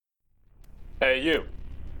Hey, you.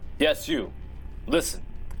 Yes, you. Listen,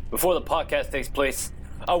 before the podcast takes place,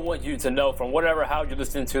 I want you to know from whatever how you're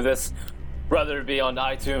listening to this, whether it be on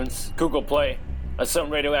iTunes, Google Play, or some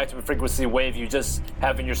radioactive frequency wave you just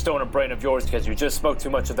have in your stoner brain of yours because you just smoked too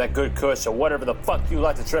much of that good kush or whatever the fuck you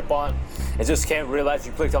like to trip on and just can't realize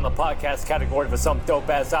you clicked on the podcast category for some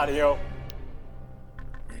dope-ass audio.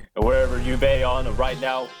 And wherever you may on right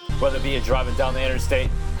now, whether it be driving down the interstate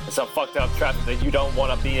in some fucked up traffic that you don't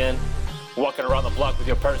want to be in, walking around the block with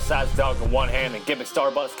your purse-sized dog in one hand and gimmick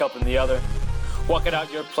Starbucks cup in the other, walking out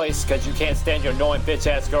your place because you can't stand your annoying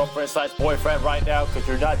bitch-ass girlfriend/boyfriend right now because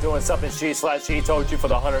you're not doing something she told you for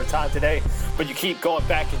the 100th time today, but you keep going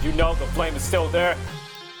back and you know the flame is still there.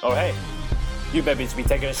 Oh, hey, you babies be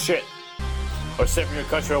taking a shit or serving your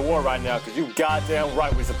country a war right now because you goddamn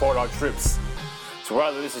right we support our troops. So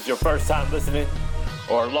whether this is your first time listening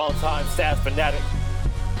or a long-time Stats fanatic,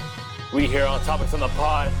 we here on Topics on the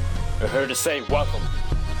Pod are here to say welcome.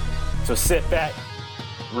 So sit back,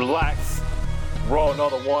 relax, roll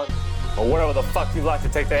another one, or whatever the fuck you like to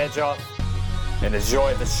take the edge off, and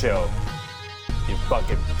enjoy the show. You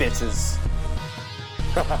fucking bitches.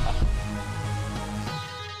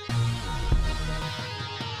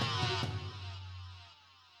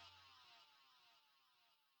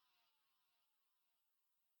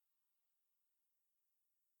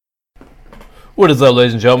 What is up,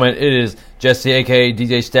 ladies and gentlemen? It is Jesse, aka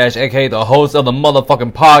DJ Stash, aka the host of the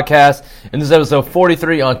motherfucking podcast. And this is episode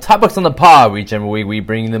 43 on Topics on the Pod. Each and every week we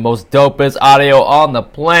bring you the most dopest audio on the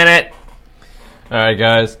planet. Alright,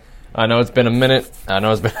 guys. I know it's been a minute. I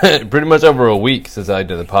know it's been pretty much over a week since I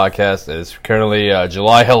did the podcast. It's currently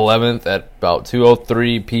July 11th at about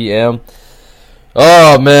 2:03 p.m.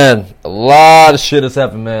 Oh, man. A lot of shit has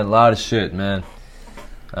happened, man. A lot of shit, man.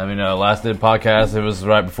 I mean, last did podcast, it was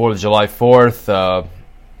right before the July 4th.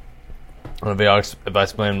 If I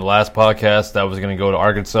explained in the last podcast, I was going to go to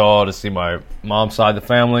Arkansas to see my mom's side of the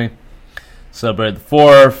family, celebrate the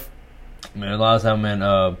 4th. Man, last time,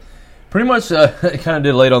 man, pretty much kind of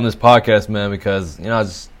did late on this podcast, man, because, you know, I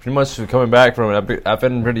was pretty much coming back from it. I've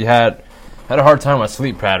been pretty had a hard time with my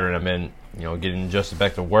sleep pattern. I've been, you know, getting adjusted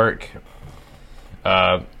back to work.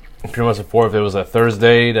 Pretty much the 4th, it was a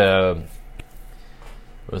Thursday to...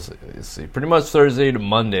 pretty much Thursday to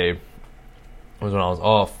Monday was when I was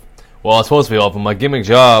off. Well, I was supposed to be off, but my gimmick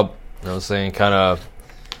job, I was saying, kind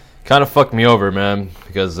of fucked me over, man.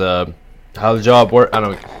 Because how the job works,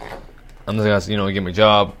 I'm just gonna say, you know, a gimmick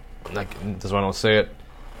job. That's why I don't say it.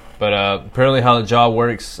 But apparently, how the job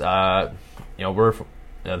works, you know, how we're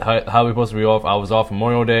supposed to be off. I was off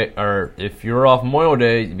Memorial Day, or if you're off Memorial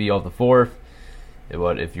Day, you'd be off the 4th.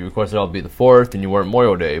 But if you requested off to be the 4th, then you weren't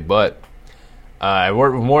Memorial Day. But I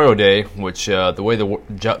work Memorial Day, which the way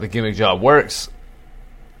the gimmick job works,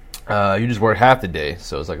 you just work half the day.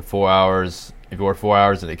 So it's like 4 hours. If you work 4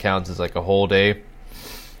 hours, then it counts as like a whole day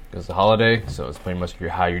because it's a holiday. So it's pretty much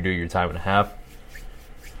how you do your time and a half.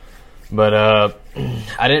 But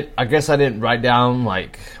I guess I didn't write down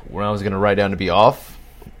like when I was gonna write down to be off.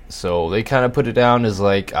 So they kind of put it down as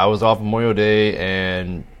like I was off Memorial Day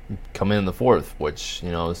and come in the 4th, which, you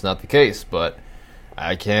know, it's not the case, but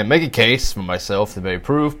I can't make a case for myself to make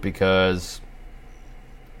proof because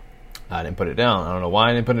I didn't put it down. I don't know why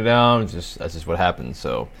I didn't put it down. That's just what happened.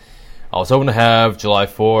 So I was hoping to have July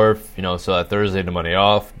 4th, you know, so that Thursday the Monday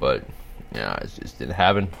off, but yeah, it just didn't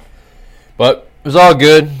happen. But it was all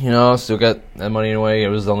good, you know. Still got that money anyway. It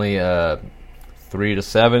was only 3 to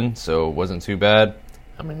 7, so it wasn't too bad.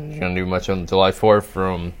 I mean, you're gonna do much on July 4th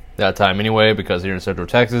from that time anyway because you're in Central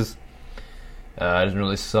Texas.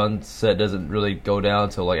 Sunset doesn't really go down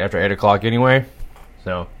until like after 8 o'clock anyway.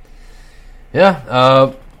 So,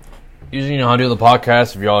 yeah. Usually, you know, I do the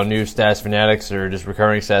podcast. If you're all new Stats fanatics or just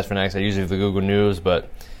recurring Stats fanatics, I usually do the Google News. But,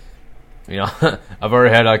 you know, I've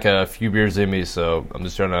already had like a few beers in me, so I'm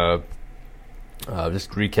just trying to just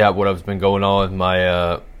recap what has been going on with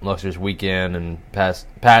my illustrious weekend and past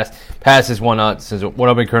this one out since what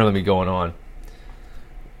I've been currently going on.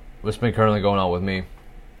 What's been currently going on with me.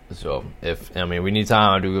 So, we need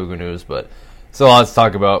time, I'll do Google News, but still a lot to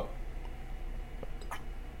talk about.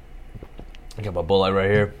 I got my Bull Light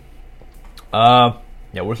right here. Yeah,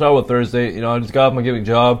 we're starting with Thursday. You know, I just got off my gimmick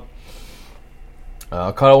job.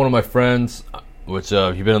 I caught up one of my friends, which,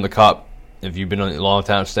 if you've been on the cop, if you've been on a long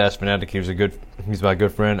time Stats fanatic, he's my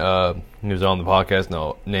good friend. He was on the podcast.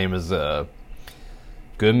 No, name is,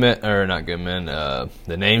 Goodman, or not Goodman,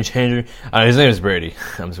 the name changer. His name is Brady.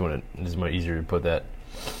 This is more easier to put that.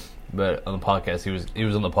 But on the podcast, he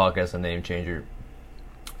was on the podcast, a name changer.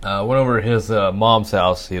 Went over to his mom's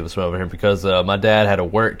house. He was over here because my dad had to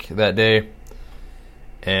work that day,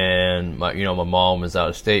 and my mom was out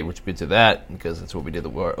of state, which we did to that because that's what we did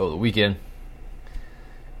over the weekend.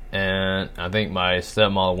 And I think my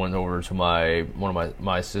stepmom went over to one of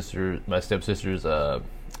my stepsister's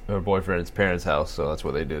her boyfriend's parents' house, so that's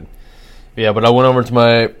what they did. Yeah, but I went over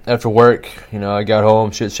to after work. I got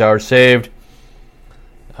home, shit, shower, saved.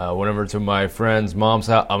 Went over to my friend's mom's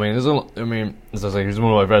house. He's one of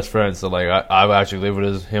my best friends. So I've actually lived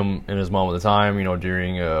with him and his mom at the time.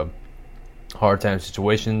 During hard time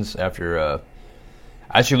situations. After I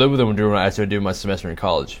actually lived with him during I started doing my semester in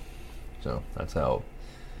college. So that's how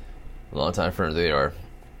long time friends they are.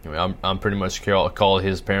 I'm pretty much call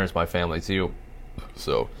his parents my family too.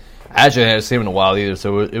 So I actually hadn't seen him in a while either.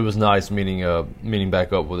 So it was nice meeting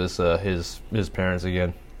back up with his parents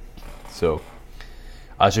again. So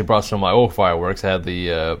I actually brought some of my old fireworks. I had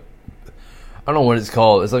the I don't know what it's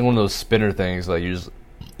called. It's like one of those spinner things.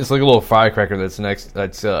 It's like a little firecracker that's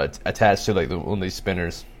attached to one of these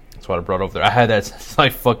spinners. That's what I brought over there. I had that since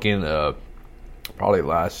probably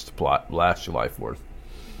last July 4th.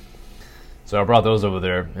 So I brought those over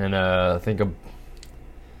there, and I think I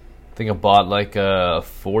bought like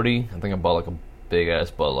 40. I think I bought like a big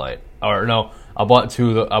ass Bud Light. Or no, I bought the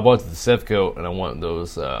Cevco, and I want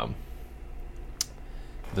those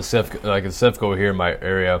the Cevco here in my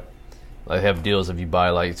area. They have deals if you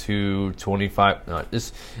buy like 225. No,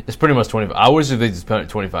 it's pretty much 25. I wish if they just put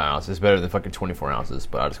 25 ounces. It's better than fucking 24 ounces,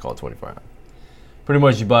 but I just call it 25. Pretty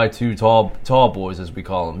much, you buy two tall boys, as we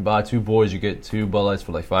call them. You buy two boys, you get two Bud Lights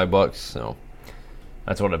for like $5. So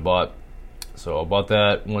that's what I bought. So I bought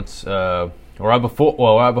that once, right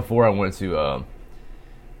before I went to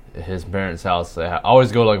his parents' house. I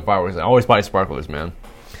always go like fireworks. I always buy sparklers, man.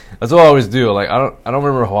 That's what I always do. Like I don't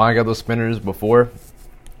remember how I got those spinners before,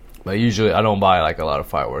 but usually I don't buy like a lot of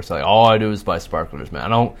fireworks. Like all I do is buy sparklers, man. I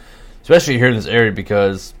don't, especially here in this area,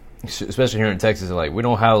 because especially here in Texas, like we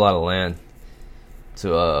don't have a lot of land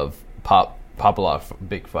to pop a lot of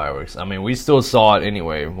big fireworks. We still saw it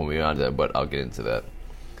anyway when we got that, but I'll get into that.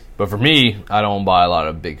 But for me, I don't buy a lot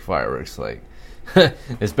of big fireworks. Like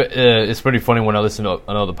it's pretty funny when I listen to a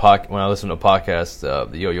podcast,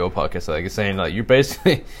 the Yo-Yo podcast. Like it's saying like you're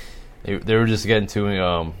basically they were just getting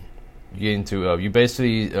to you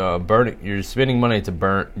basically you're spending money to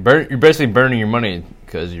burn. You're basically burning your money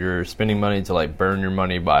because you're spending money to like burn your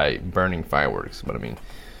money by burning fireworks. But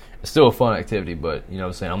it's still a fun activity. But what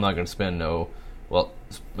I'm saying, I'm not going to spend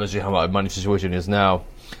especially how my money situation is now.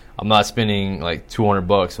 I'm not spending like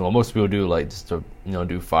 $200. Well, most people do, like just to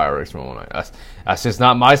do fireworks. That's just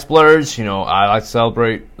not my splurge. I like to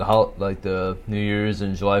celebrate the New Year's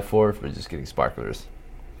and July 4th, but just getting sparklers.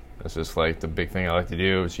 That's just like the big thing I like to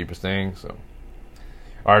do, the cheapest thing. So,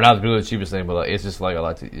 or not really the cheapest thing, but it's just like I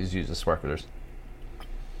like to use the sparklers.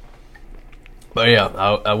 But yeah,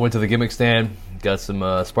 I went to the gimmick stand, got some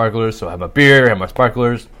sparklers. So I had my beer, had my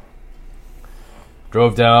sparklers.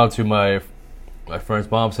 Drove down to my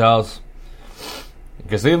friend's mom's house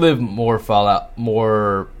because they live more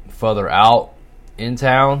further out in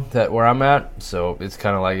town where I'm at. So it's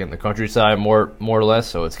kind of like in the countryside, more or less.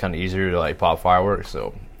 So it's kind of easier to like pop fireworks.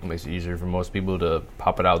 So it makes it easier for most people to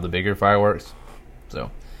pop it out with the bigger fireworks.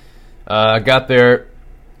 So I got there.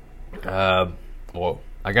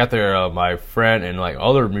 My friend and like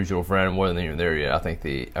other mutual friend wasn't even there yet.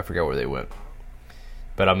 I forgot where they went.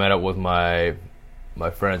 But I met up with my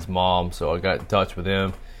friend's mom, so I got in touch with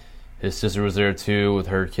him. His sister was there too with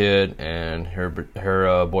her kid and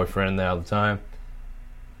her boyfriend there at the time.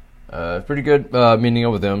 Pretty good meeting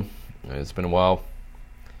up with them. It's been a while.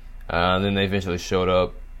 And then they eventually showed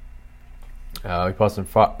up. They were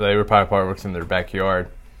probably fireworks in their backyard.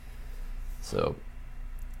 So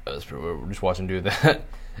we're just watching do that.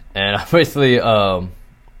 And I basically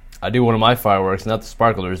I do one of my fireworks, not the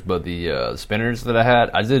sparklers, but the spinners that I had.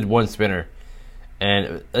 I did one spinner.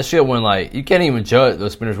 And that shit went like, you can't even judge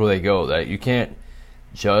those spinners where they go. That you can't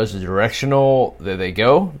judge the directional that they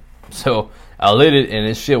go. So I lit it, and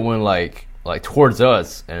this shit went like towards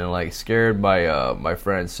us, and like scared my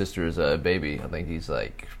friend's sister's baby. I think he's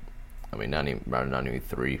like, not even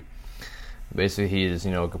 3. Basically, he just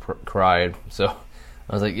cried. So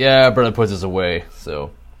I was like, yeah, brother, put this away.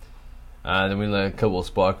 So then we lit a couple of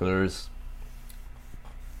sparklers,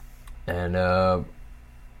 and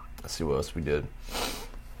let's see what else we did.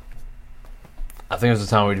 I think it was the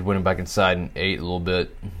time we went back inside and ate a little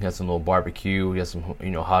bit. We had some little barbecue. We had some,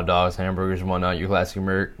 hot dogs, hamburgers, and whatnot. Your classic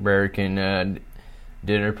American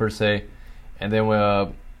dinner per se. And then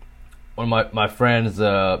one of my friends,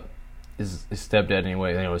 his stepdad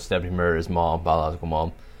anyway. His stepdad murdered his mom, biological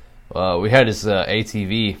mom. We had this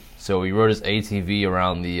ATV, so we rode his ATV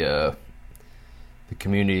around the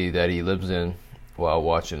community that he lives in. while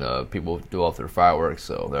watching people do off their fireworks.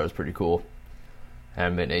 So that was pretty cool.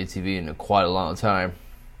 Haven't been to ATV in quite a long time.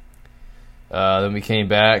 Then we came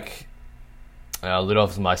back. I lit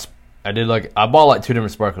off I bought like 2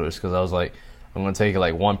 different sparklers because I was like, I'm gonna take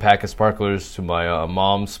like 1 pack of sparklers to my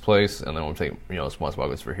mom's place, and then we'll take small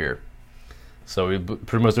sparklers for here. So we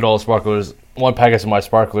pretty much did all the sparklers. 1 package of my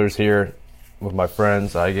sparklers here with my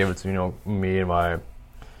friends. I gave it to me and my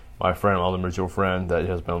friend, my other mutual friend that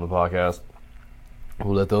has been on the podcast.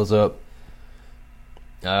 We'll lit those up,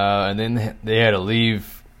 and then they had to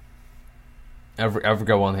leave. I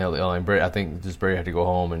forgot one they had. I think just Brady had to go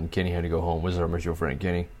home and Kenny had to go home. Which is our mutual friend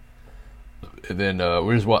Kenny. And then I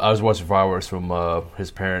was watching fireworks from his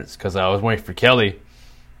parents because I was waiting for Kelly,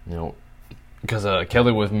 because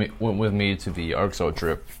Kelly went with me to the Arkansas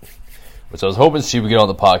trip, which I was hoping she would get on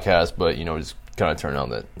the podcast, but just kind of turned out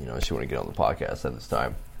that she wouldn't get on the podcast at this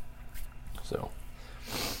time. So,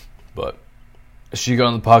 but she got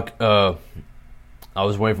on the podcast. I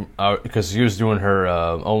was waiting because she was doing her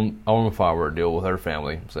own firework deal with her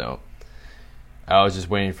family, so I was just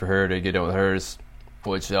waiting for her to get done with hers.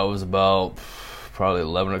 Which that was about probably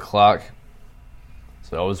 11 o'clock.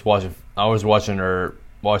 So I was watching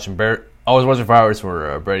fireworks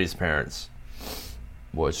for Brady's parents,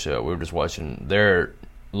 which we were just watching their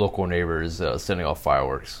local neighbors setting off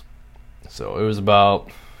fireworks. So it was about,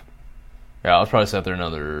 I was probably sat there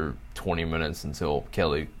another 20 minutes until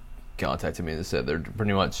Kelly contacted me and said they're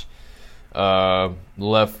pretty much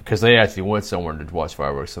left because they actually went somewhere to watch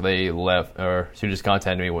fireworks. So they left, or she just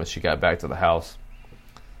contacted me when she got back to the house.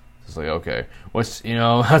 It's like, okay, which,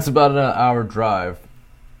 that's about an hour drive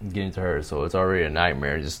getting to her, so it's already a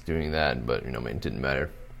nightmare just doing that, but, it didn't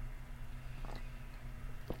matter.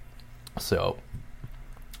 So,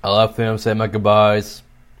 I left them, said my goodbyes.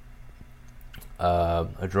 I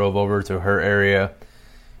drove over to her area,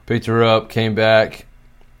 picked her up, came back,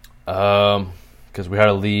 because we had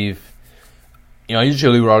to leave. I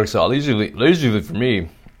usually leave Arkansas. Usually for me,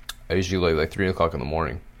 I usually leave like 3 o'clock in the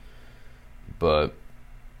morning, but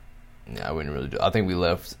yeah, I wouldn't really do. I think we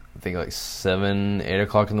left. I think like 7, 8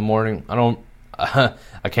 o'clock in the morning. I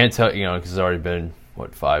can't tell. Because it's already been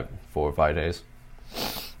 4 or 5 days.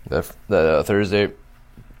 That Thursday.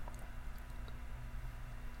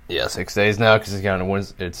 Yeah, 6 days now because it's kind of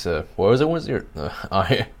Wednesday. It's what was it, Wednesday?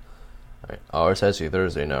 It's actually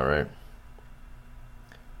Thursday now, right?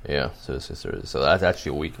 Yeah, so it's Thursday. So that's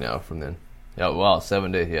actually a week now from then. Yeah, wow,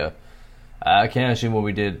 7 days. Yeah, I can't assume what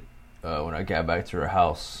we did when I got back to her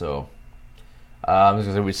house. So I'm just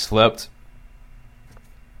gonna say we slept,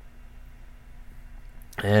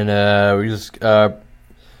 and we just I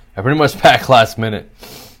pretty much packed last minute.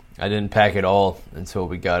 I didn't pack it all until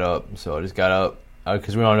we got up, so I just got up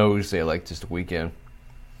because we don't know what we say like just a weekend.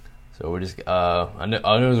 So we just I knew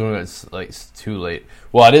it was like it's too late.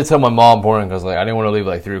 Well, I did tell my mom important because I didn't want to leave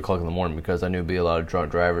at 3 o'clock in the morning because I knew there'd be a lot of drunk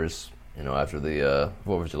drivers, after the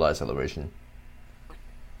 4th of July celebration.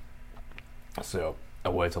 So I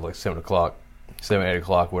waited till 7 o'clock, 7, 8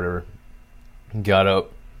 o'clock, whatever. Got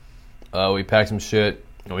up. We packed some shit.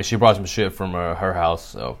 She brought some shit from her house,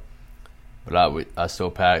 so. But I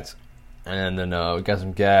still packed. And then we got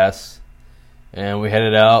some gas. And we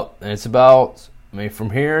headed out. And it's about, from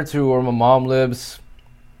here to where my mom lives,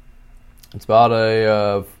 it's about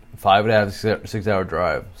a 5.5 to 6 hour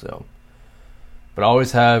drive. So, but I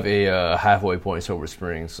always have a halfway point, Silver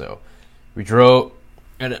Springs. So we drove.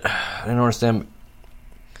 And I didn't understand.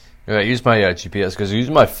 I used my GPS because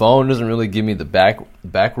using my phone doesn't really give me the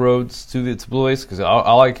back roads to the place because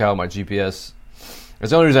I like how my GPS.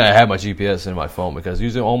 That's the only reason I have my GPS in my phone because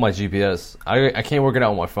using all my GPS, I can't work it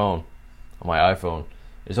out on my phone, on my iPhone.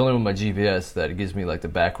 It's only with my GPS that it gives me the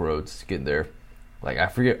back roads to get there. I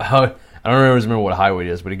forget how. I don't remember what highway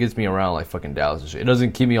it is, but it gets me around fucking Dallas and shit. It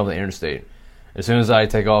doesn't keep me on the interstate. As soon as I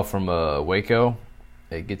take off from Waco,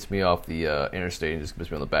 it gets me off the interstate and just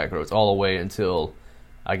puts me on the back roads all the way until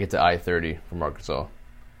I get to I-30 from Arkansas.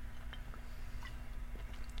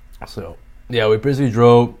 So yeah, we basically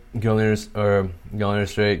drove, get on the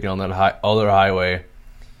interstate, get on that other highway.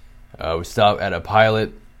 We stop at a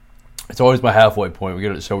Pilot. It's always my halfway point. We get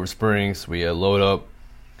to Silver Springs. We load up.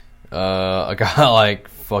 I got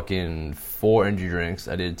fucking 4 energy drinks.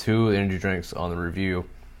 I did 2 energy drinks on the review,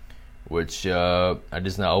 which I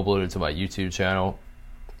just now uploaded to my YouTube channel.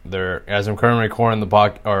 As I'm currently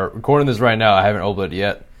recording this right now, I haven't uploaded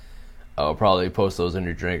yet. I'll probably post those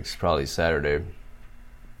energy drinks probably Saturday.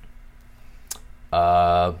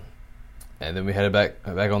 And then we headed back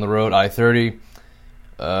on the road, I-30.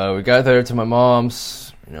 We got there to my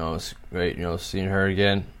mom's. It's great, seeing her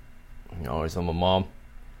again. Always on my mom.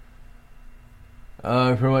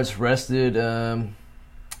 Pretty much rested.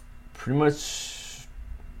 Pretty much.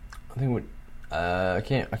 I think we. I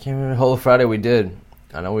can't remember the whole Friday we did.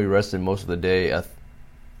 I know we rested most of the day.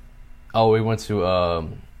 We went to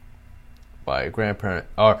my grandparent.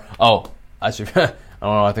 Actually, I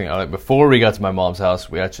don't know. I think before we got to my mom's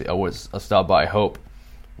house, I stopped by Hope,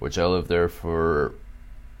 which I lived there for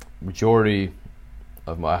majority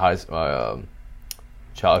of my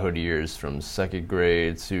childhood years, from 2nd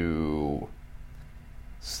grade to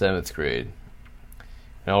 7th grade.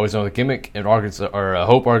 And I always know the gimmick in Arkansas, or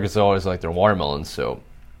Hope, Arkansas, always like their watermelons, so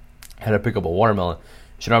I had to pick up a watermelon.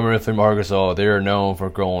 You know, I remember from Arkansas, they are known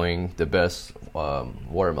for growing the best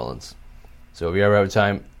watermelons. So if you ever have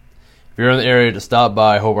time, if you're in the area to stop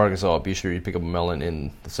by Hope, Arkansas, be sure you pick up a melon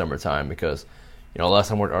in the summertime, because, you know, last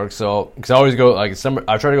time I went to Arkansas, because I always go, like, summer,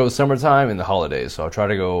 I try to go the summertime and the holidays, so I try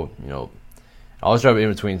to go, you know, I always try to be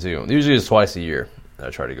in between two. Usually it's twice a year that I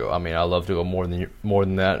try to go. I mean, I love to go more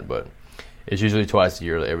than that, but it's usually twice a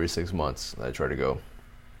year, like every 6 months that I try to go.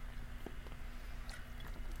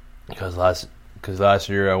 Because last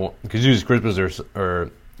year because usually Christmas or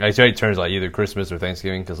actually it turns like either Christmas or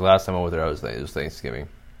Thanksgiving. Because last time I went there, it was Thanksgiving.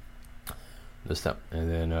 This time, and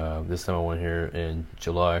then this time I went here in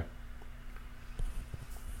July.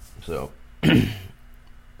 So,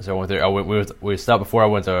 so I went there. We stopped before I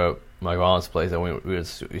went to my mom's place.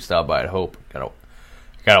 We stopped by at Hope. Got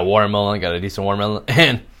a watermelon. Got a decent watermelon.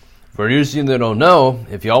 And for those of you that don't know,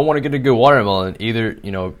 if y'all want to get a good watermelon, either,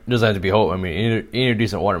 you know, it doesn't have to be Hope. I mean, either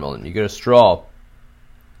decent watermelon. You get a straw.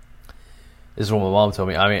 This is what my mom told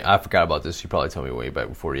me. I mean, I forgot about this. She probably told me way back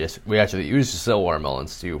before. Yes, we actually used to sell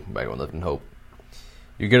watermelons too back when I lived in Hope.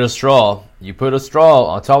 You get a straw. You put a straw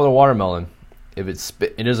on top of the watermelon. If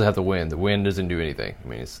it doesn't have to win. The wind doesn't do anything. I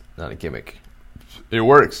mean, it's not a gimmick. It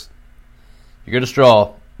works. You get a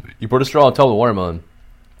straw. You put a straw on top of the watermelon.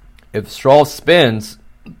 If the straw spins,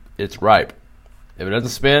 it's ripe. If it doesn't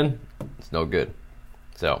spin, it's no good.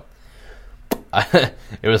 So, it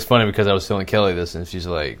was funny because I was telling Kelly this, and she's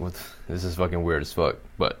like, "This is fucking weird as fuck."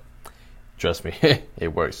 But trust me,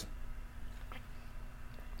 it works.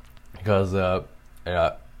 Because I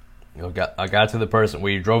got to the person.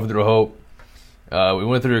 We drove through Hope. We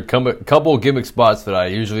went through a couple of gimmick spots that I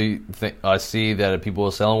usually I see that people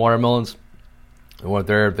are selling watermelons. We went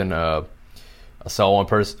there, then I saw one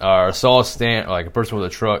person, I saw a stand, like a person with a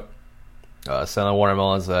truck selling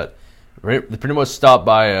watermelons that pretty much stopped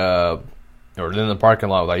by, or in the parking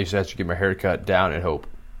lot. I used to actually get my hair cut down at Hope.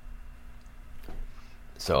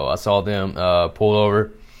 So I saw them pull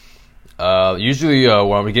over. Usually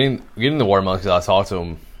when I'm getting the watermelons, because I talked to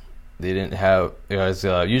them, they didn't have, because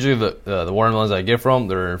usually the watermelons I get from,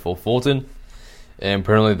 they're in full Fulton. And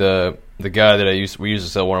apparently the guy that we used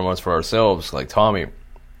to sell watermelons for ourselves, like Tommy,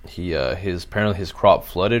 apparently his crop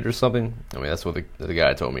flooded or something. I mean, that's what the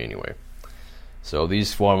guy told me anyway. So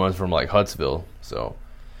these watermelons from like Huntsville. So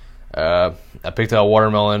I picked out a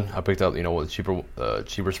watermelon. I picked out, the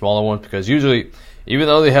cheaper smaller ones, because usually, even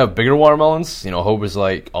though they have bigger watermelons, Hope is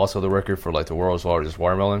like also the record for like the world's largest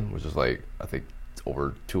watermelon, which is like, I think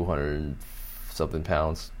over 200 something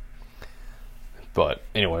pounds. But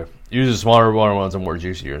anyway, usually smaller watermelons are more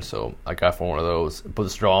juicier, so I got for one of those. Put the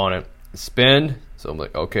straw on it, spin. So I'm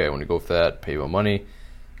like, okay, I want to go for that. Pay my money.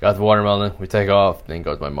 Got the watermelon. We take off. Then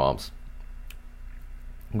go to my mom's.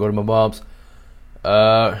 Go to my mom's.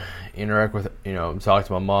 Interact with, talk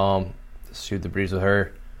to my mom. Shoot the breeze with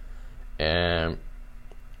her. And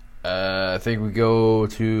I think we go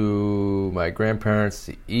to my grandparents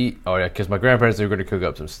to eat. Oh yeah, because my grandparents, they were going to cook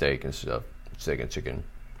up some steak and stuff, steak and chicken,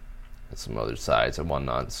 and some other sides and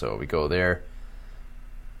whatnot. So we go there.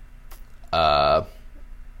 I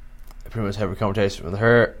pretty much have a conversation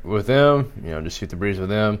with them. Just shoot the breeze with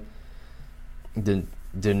them. Didn't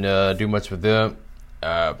do much with them.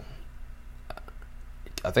 I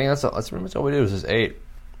think that's pretty much all we did, was just ate,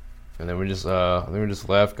 and then we just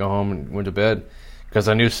left, go home, and went to bed. Because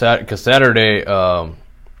I knew Saturday,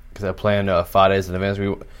 because I planned 5 days in advance.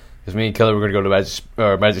 Because me and Kelly were going to go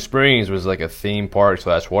to Magic Springs, was like a theme park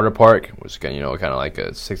 / water park, which kind of like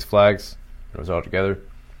a Six Flags. It was all together.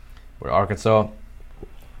 We're in Arkansas.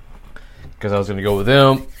 Because I was going to go with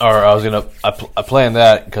them, or I planned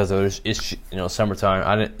that because it's summertime.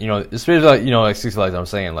 I didn't, it's like Six Flags. I'm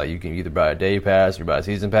saying, like, you can either buy a day pass or buy a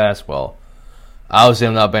season pass. Well, obviously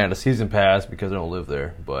I'm not buying a season pass because I don't live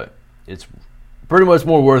there, but it's pretty much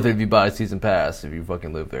more worth it if you buy a season pass if you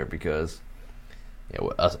fucking live there, because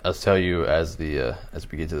I'll tell you as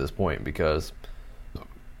we get to this point, because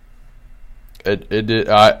it did.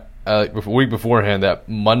 A week beforehand, that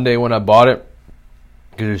Monday when I bought it,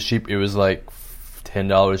 because it was cheap. It was like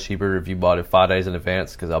 $10 cheaper if you bought it 5 days in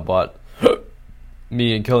advance, because I bought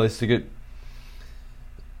me and Kelly's ticket.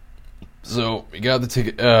 So we got the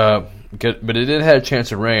ticket, but it did have a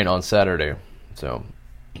chance of rain on Saturday. So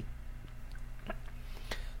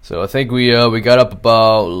I think we got up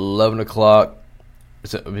about 11 o'clock.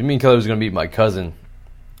 So me and Kelly was gonna meet my cousin,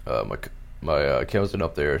 my cousin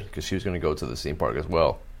up there, because she was gonna go to the theme park as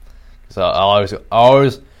well. Because I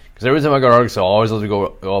always, because every time I go to Arkansas, I always love to go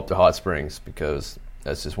up to Hot Springs, because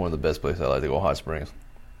that's just one of the best places I like to go. Hot Springs.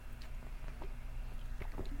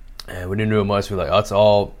 And we didn't do much. We were like, that's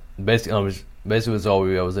all. Basically, that's all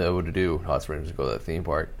I was able to do. Hot Springs, to go to that theme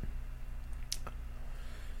park.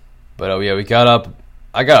 But yeah, we got up.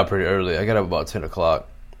 I got up pretty early. I got up about 10 o'clock.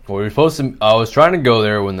 Well, we were supposed to. I was trying to go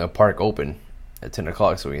there when the park opened at 10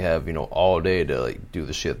 o'clock, so we have all day to like do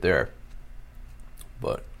the shit there.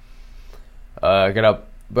 But I got up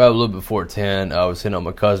about a little before 10. I was hitting on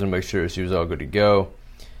my cousin to make sure she was all good to go.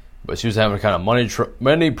 But she was having kind of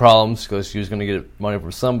money problems, because she was going to get money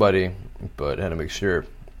from somebody, but had to make sure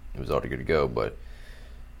it was all good to go. But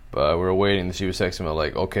we were waiting. She was texting me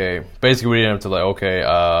like, okay. Basically, we didn't have to like, okay,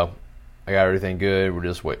 I got everything good. We're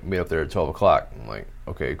just meet up there at 12 o'clock. I'm like,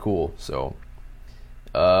 okay, cool. So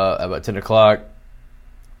about 10 o'clock,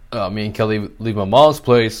 me and Kelly leave my mom's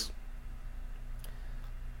place.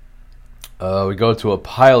 We go to a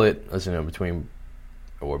Pilot, as between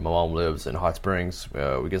where my mom lives in Hot Springs.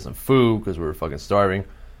 We get some food because we were fucking starving.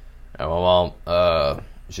 And my mom,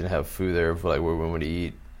 she didn't have food there for like where we wanted to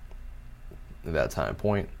eat at that time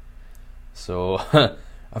point. So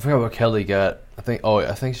I forgot what Kelly got. I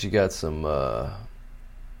think she got some.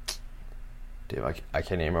 Damn, I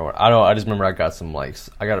can't even remember. I just remember I got some I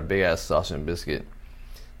got a big ass sausage and biscuit,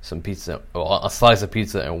 some pizza, a slice of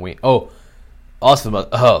pizza and wing. Oh, awesome!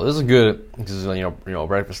 This is good because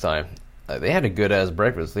breakfast time. They had a good ass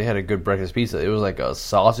breakfast. They had a good breakfast pizza. It was like a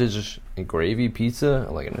sausage and gravy pizza.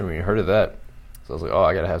 I never even heard of that. So I was like, oh,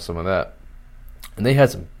 I gotta have some of that. And they had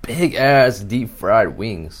some big ass deep fried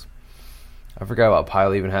wings. I forgot about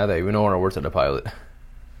Pilot even had that, even though when I worked at the Pilot.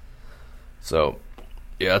 So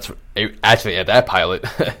yeah, that's actually at that Pilot,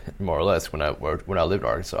 more or less, when I lived in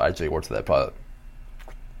Arkansas. I actually worked at that Pilot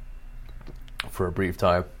for a brief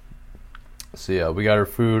time. So yeah, we got our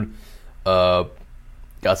food.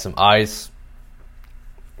 Got some ice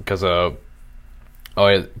because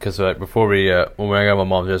before when I got my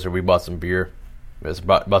mom's yesterday, we bought some beer. We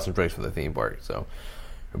bought some drinks for the theme park. So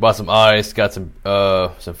we bought some ice, got some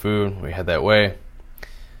food. We had that way,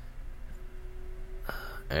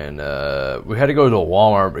 and we had to go to a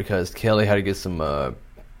Walmart because Kelly had to get some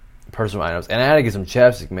personal items, and I had to get some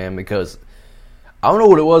chapstick, man, because I don't know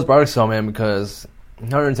what it was, but Arkansas, man, because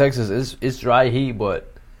here in Texas it's dry heat, but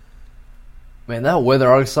man, that weather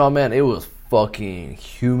in Arkansas, man, it was fucking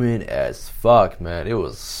humid as fuck, man. It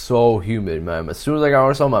was so humid, man. As soon as I got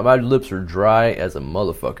Arkansas, my lips were dry as a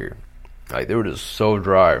motherfucker. Like, they were just so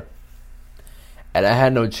dry. And I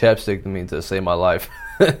had no chapstick to save my life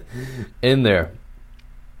in there.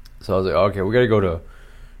 So I was like, okay, we gotta go to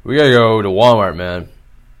Walmart, man.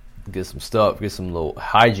 Get some stuff, get some little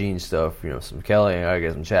hygiene stuff, some Kelly, and I gotta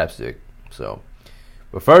get some chapstick. So,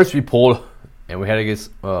 but first we pulled, and we had to get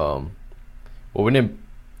well, we didn't.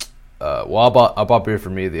 I bought beer for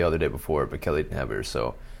me the other day before, but Kelly didn't have beer,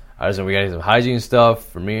 so I just said we got to get some hygiene stuff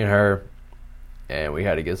for me and her, and we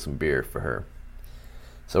had to get some beer for her.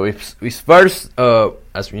 So we first,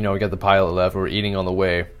 as we got the Pilot left. We were eating on the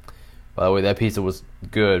way. By the way, that pizza was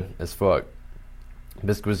good as fuck.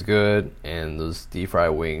 Biscuit was good, and those deep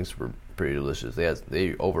fried wings were pretty delicious.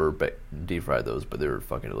 They over deep fried those, but they were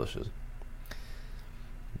fucking delicious.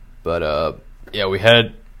 But yeah, we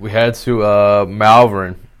had to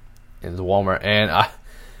Malvern in the Walmart, and I,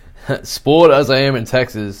 spoiled as I am in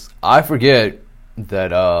Texas, I forget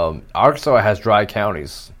that Arkansas has dry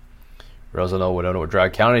counties. For those who don't know what dry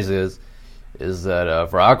counties is that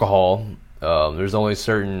for alcohol, there's only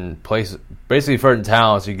certain places, basically certain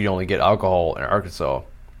towns, you can only get alcohol in Arkansas.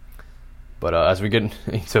 But as we get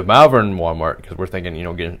into Malvern Walmart, because we're thinking,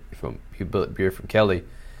 getting beer from Kelly,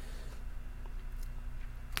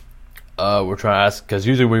 we're trying to ask, because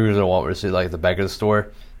usually we usually want to see like the back of the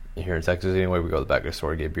store. Here in Texas, anyway, we go to the back of the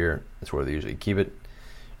store to get beer. That's where they usually keep it.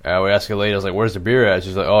 We asked a lady, I was like, "Where's the beer at?"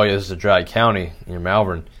 She's like, "Oh yeah, this is a dry county in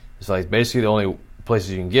Malvern." It's like basically the only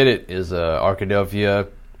places you can get it is Arkadelphia,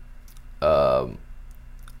 Little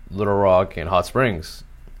Rock, and Hot Springs.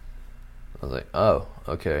 I was like, "Oh,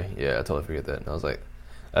 okay, yeah, I totally forget that." And I was like,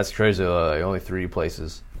 "That's crazy. Only 3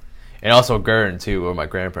 places." And also Gurdon too, where my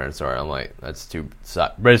grandparents are. I'm like, that's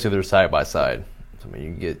basically they're side by side. So, I mean,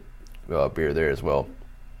 you can get beer there as well.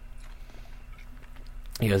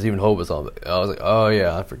 You guys, even Hope was on. I was like, oh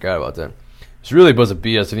yeah, I forgot about that. it's really a bunch of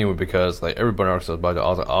BS anyway because like everybody in Arkansas is a bunch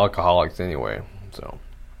of alcoholics anyway. So,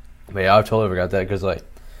 but yeah, I totally forgot that because like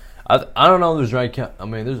I don't know if there's dry county. I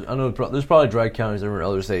mean, there's probably dry counties in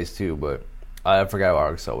other states too, but I forgot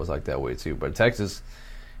Arkansas was like that way too. But Texas,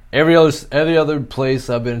 every other place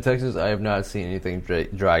I've been in Texas, I have not seen anything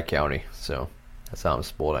dry county. So that's how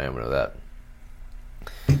spoiled I am into that.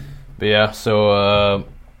 But yeah, so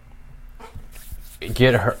we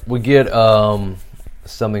get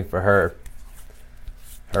something for her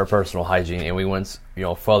personal hygiene, and we went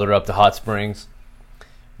further up to Hot Springs.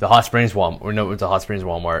 The Hot Springs Walmart. We know it's the Hot Springs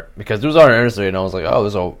Walmart because there was on our interstate, and I was like, "Oh,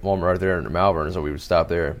 there's a Walmart right there in Malvern," so we would stop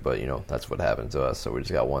there. But that's what happened to us. So we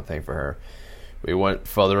just got one thing for her. We went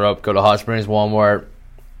further up, go to Hot Springs Walmart,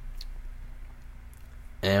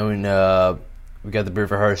 and we got the beer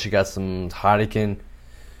for her. She got some Heineken,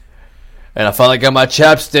 and I finally got my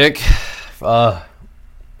chapstick.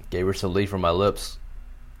 Gave her some leaf from my lips,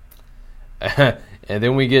 and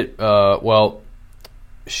then we get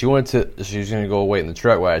she was going to go wait in the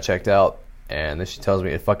truck while I checked out, and then she tells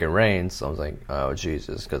me it fucking rains. So I was like, oh,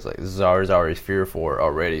 Jesus, because like, this is already fearful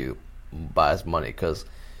already by this money, because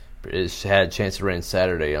it had a chance to rain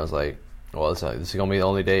Saturday. I was like, well, this is going to be the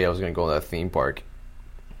only day I was going to go to that theme park.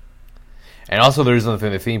 And also, the reason for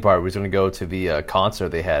the theme park was going to go to the concert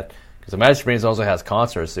they had, because the Magic Springs also has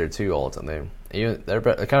concerts there too all the time. They're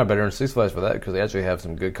kind of better than Six Flags for that, because they actually have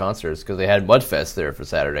some good concerts, because they had Mudfest there for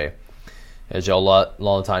Saturday. As y'all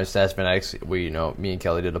long time stats fanatics, me and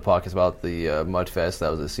Kelly did a podcast about the Mudfest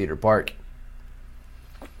that was at Cedar Park.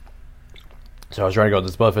 So I was trying to go to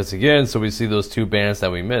this Mudfest again, so we see those two bands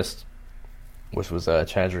that we missed, which was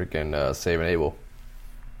Chandrick and Save and Abel.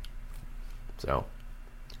 So,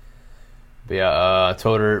 but yeah, I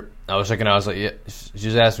told her, I was checking out, I was like, yeah, she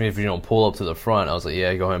just asked me if pull up to the front. I was like,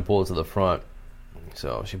 yeah, go ahead and pull it to the front.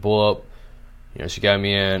 So she pulled up, she got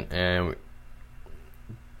me in, and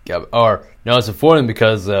it's important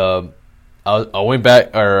because I went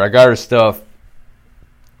back, or I got her stuff,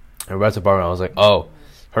 and we're at the bar, and I was like, oh,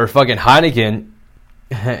 her fucking Heineken,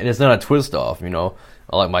 and it's not a twist off, I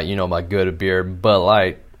like my good beer Bud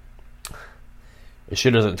Light, it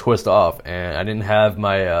shit doesn't twist off, and I didn't have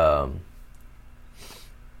my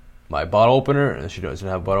my bottle opener, and she doesn't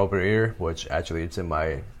have a bottle opener here, which actually it's in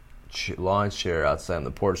my lawn chair outside on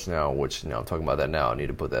the porch now, which I'm talking about that now. I need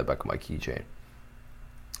to put that back on my keychain.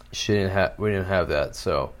 We didn't have that,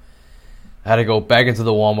 so I had to go back into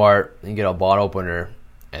the Walmart and get a bottle opener,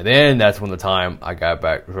 and then that's when the time I got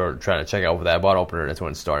back trying to check out for that bottle opener. That's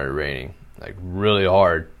when it started raining, like really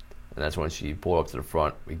hard, and that's when she pulled up to the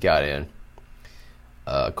front. We got in,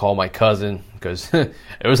 called my cousin because it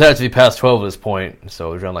was actually past 12 at this point, so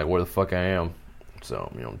I was trying like where the fuck I am.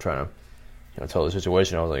 So I'm trying to tell the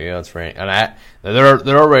situation. I was like, yeah, it's raining, and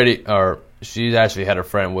they're already, or she's actually had a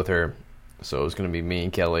friend with her. So it's going to be me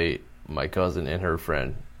and Kelly, my cousin, and her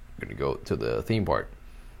friend going to go to the theme park.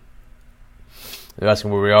 They're asking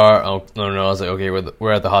where we are. I don't know. I was like, okay,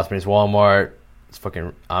 we're at the Hot Springs Walmart. It's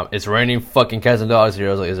fucking, it's raining fucking cats and dogs here.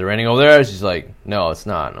 I was like, is it raining over there? She's like, no, it's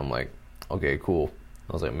not. And I'm like, okay, cool.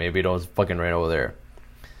 I was like, maybe it don't fucking rain over there.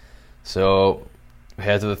 So we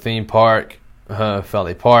head to the theme park,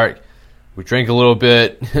 Valley Park. We drink a little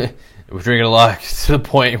bit. We're drinking a lot to the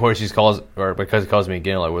point where because it calls me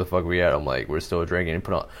again, like, where the fuck are we at? I'm like, we're still drinking.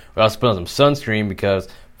 We also put on some sunscreen because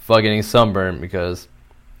fuck getting sunburned, because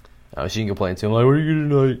she can complain too. I'm like, what are you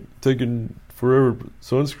getting, taking forever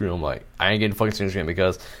sunscreen? I'm like, I ain't getting fucking sunscreen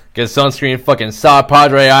because get sunscreen fucking South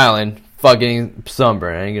Padre Island, fucking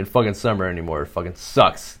sunburn. I ain't getting fucking sunburn anymore. It fucking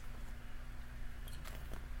sucks.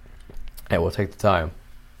 Hey, we'll take the time.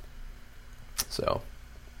 So,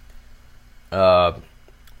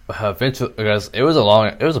 eventually, because it was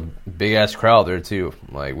a big ass crowd there too.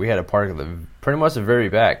 Like, we had to park at pretty much the very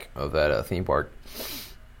back of that theme park,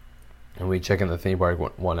 and we check in the theme park,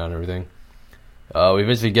 one out and everything. We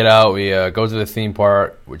eventually get out. We go to the theme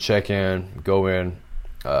park. We check in, go in.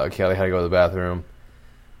 Kelly had to go to the bathroom,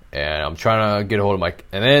 and I'm trying to get a hold of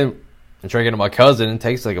and then I'm trying to get to my cousin. It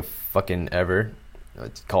takes like a fucking ever. I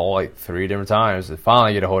call like 3 different times. And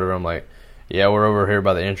finally get a hold of her. I'm like, yeah, we're over here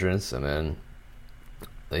by the entrance, and then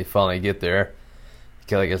they finally get there.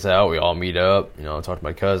 Kelly gets out. We all meet up. Talk to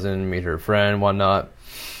my cousin, meet her friend, whatnot.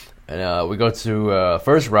 And we go to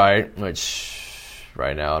first ride, which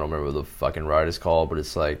right now I don't remember what the fucking ride is called, but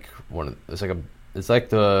it's like it's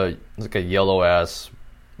like a yellow ass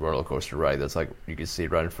roller coaster ride that's like you can see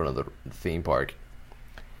right in front of the theme park.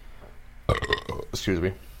 Excuse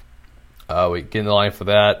me. We get in the line for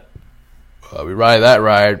that. We ride that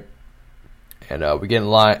ride. And we get in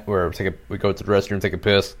line. We go to the restroom, take a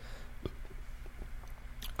piss.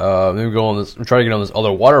 Then we go on this. We try to get on this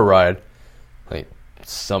other water ride, like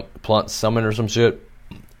some Blunt Summon or some shit.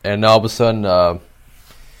 And all of a sudden,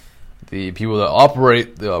 the people that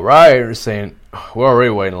operate the ride are saying, we're already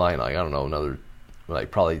waiting in line, like, I don't know, another, like,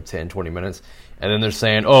 probably 10, 20 minutes. And then they're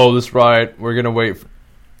saying, oh, this ride, we're going to wait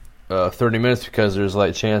 30 minutes because there's,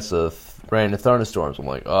 like, a chance of rain and thunderstorms. I'm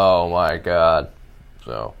like, oh, my God.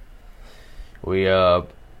 So, we might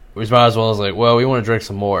as well, I was like, well, we want to drink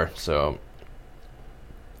some more. So,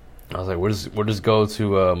 I was like, we'll just go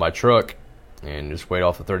to my truck and just wait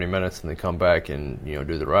off for 30 minutes and then come back and,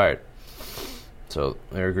 do the ride. So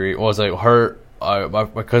they agreed. Well, it's like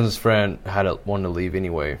my cousin's friend wanted to leave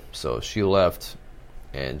anyway, so she left,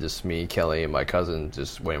 and just me, Kelly, and my cousin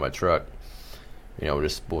just waiting in my truck.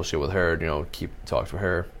 Just bullshit with her. Keep talk to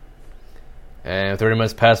her. And 30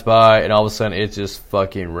 minutes passed by, and all of a sudden it just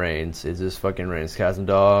fucking rains. It just fucking rains. Cats and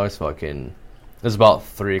dogs. Fucking. It's about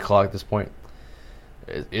 3 o'clock at this point.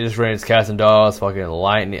 It just rains cats and dogs, fucking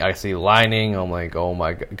lightning. I see lightning. I'm like, oh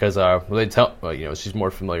my God. Because they tell, she's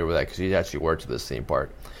more familiar with that because she actually worked at this theme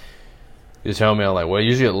park. She's telling me, I'm like, well,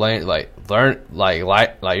 usually it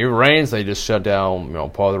rains, they just shut down,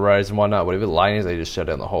 part of the rides and whatnot. But if it lightens, they just shut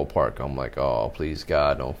down the whole park. I'm like, oh, please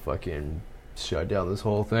God, don't fucking shut down this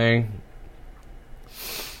whole thing.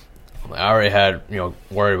 I already had,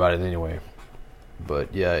 worried about it anyway.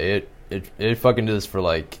 But yeah, it fucking did this for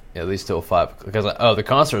like at least till 5, because the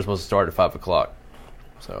concert was supposed to start at 5 o'clock.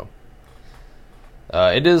 So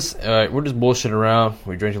it is. We're just bullshitting around.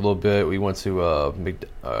 We drank a little bit. We went to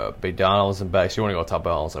McDonald's and back. She wanted to go to Top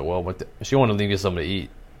I was like, well, she wanted to get something to eat,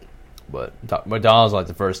 but McDonald's was like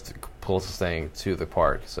the first closest thing to the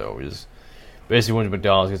park. So we just basically went to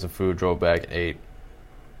McDonald's, get some food, drove back, and ate.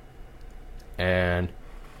 And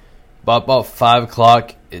about 5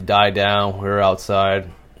 o'clock, it died down. We were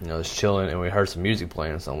outside, just chilling, and we heard some music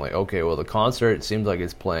playing. So I'm like, okay, well, the concert seems like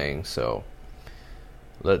it's playing, so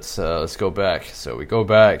let's go back. So we go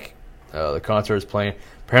back. The concert is playing.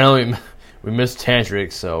 Apparently, we missed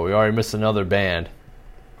Tantric, so we already missed another band,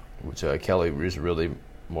 which Kelly was really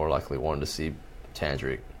more likely wanted to see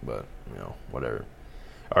Tantric, but whatever.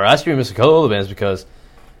 Or actually, we missed a couple other bands because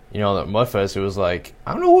the Mudfest, it was like,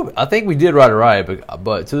 I don't know. I think we did ride a ride,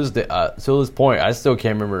 but to this day, to this point, I still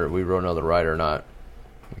can't remember if we rode another ride or not.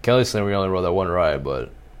 Kelly said we only rode that one ride, but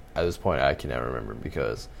at this point, I cannot remember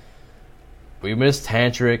because we missed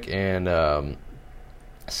Tantric and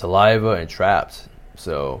Saliva and Trapped.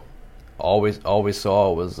 So all we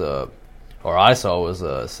saw was, or I saw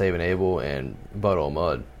was Saving Abel and Butthole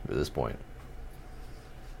Mud at this point.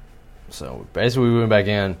 So basically, we went back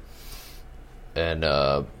in, and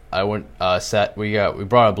I went we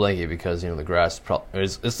brought a blanket because the grass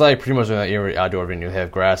it's like pretty much an outdoor venue. They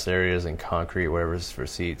have grass areas and concrete, whatever's for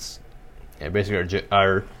seats. And basically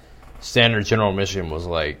our standard general admission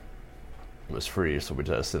was free, so we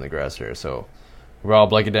just sit in the grass area. So we brought a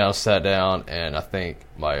blanket down, sat down, and I think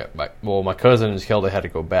my cousin and Kelly had to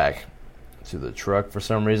go back to the truck for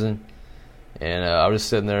some reason. And I was just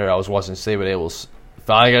sitting there. I was watching Saving Abel's.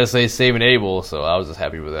 Finally got to say Saving Abel, so I was just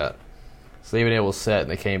happy with that. Saving Abel set, and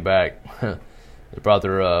they came back. They brought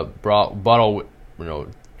their bottle,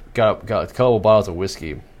 got a couple of bottles of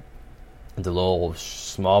whiskey, the little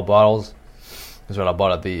small bottles. That's what I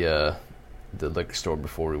bought at the liquor store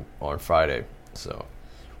on Friday. So,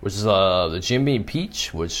 which is the Jim Beam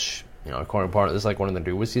Peach, which according to partner, this is like one of the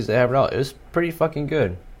new whiskeys they have out. It was pretty fucking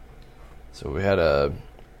good. So we had a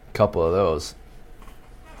couple of those.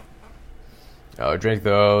 Drink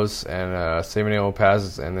those, and Saving Abel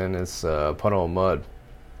passes, and then it's Puddle of Mud.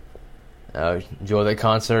 Enjoy that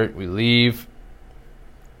concert. We leave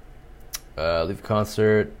the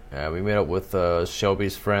concert. We met up with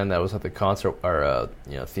Shelby's friend that was at the concert, or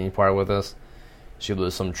theme park with us. She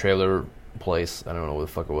lived some trailer place. I don't know what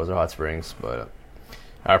the fuck it was, or Hot Springs, but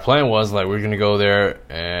our plan was we were gonna go there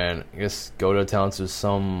and I guess go to town to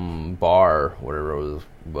some bar, whatever it was.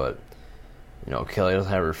 But Kelly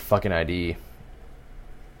doesn't have her fucking ID.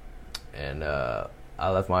 And I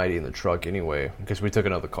left my ID in the truck anyway because we took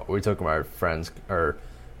another car. We took my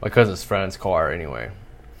cousin's friend's car anyway.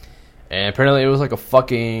 And apparently it was like a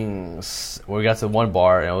fucking. We got to one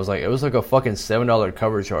bar and it was like a fucking $7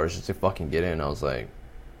 cover charge just to fucking get in. I was like,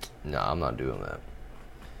 nah, I'm not doing that.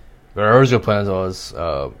 But our original plans was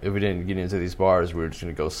if we didn't get into these bars, we were just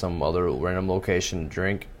gonna go some other random location,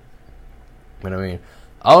 drink. And I mean,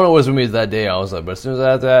 I don't know what was with me that day. I was like, but as soon as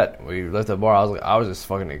I had that, we left the bar. I was just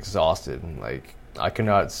fucking exhausted. I could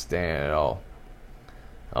not stand at all.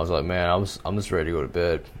 I was like, man, I'm just ready to go to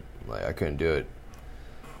bed. I couldn't do it.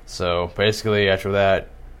 So basically, after that,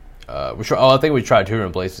 I think we tried 2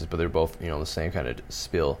 different places, but they're both the same kind of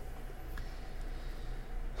spill.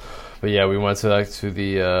 But yeah, we went to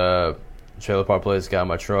the trailer park place, got in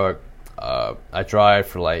my truck. I drive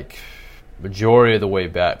for like majority of the way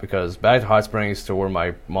back, because back to Hot Springs to where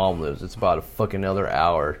my mom lives, it's about a fucking another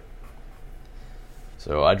hour.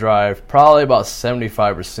 So I drive probably about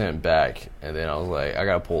 75% back, and then I was like, I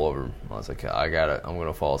gotta pull over. I was like, I'm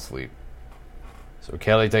gonna fall asleep. So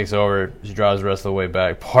Kelly takes over. She drives the rest of the way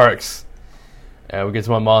back, parks, and we get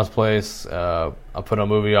to my mom's place. I put a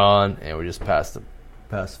movie on, and we just pass the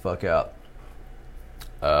fuck out.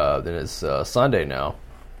 Then it's Sunday now.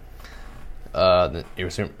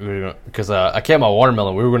 Because I kept my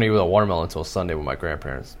watermelon. We were going to eat with a watermelon until Sunday with my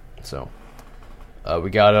grandparents. So we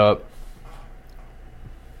got up.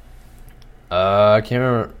 I can't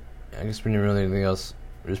remember. I guess we didn't really anything else.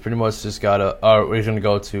 We just pretty much just got up. We were going to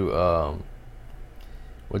go to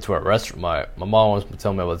went to our restaurant. My mom was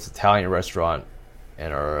telling me about this Italian restaurant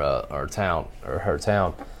in our town, or her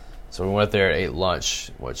town. So we went there and ate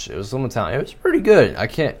lunch, which it was some Italian. It was pretty good. I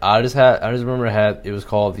just remember it was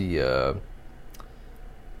called the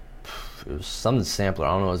it was something sampler.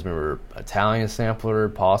 I don't know. I remember Italian sampler,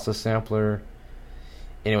 pasta sampler.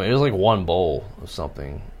 Anyway, it was like one bowl of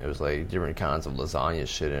something. It was like different kinds of lasagna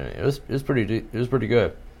shit in it. It was pretty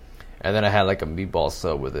good. And then I had like a meatball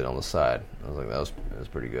sub with it on the side. I was like, that was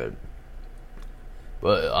pretty good.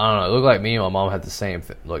 But I don't know. It looked like me and my mom had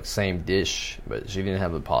the same dish, but she didn't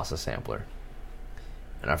have the pasta sampler.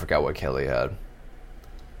 And I forgot what Kelly had.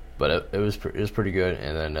 But it was pretty good.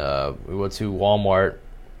 And then we went to Walmart.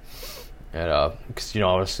 And because I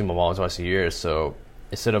want to see my mom twice a year, so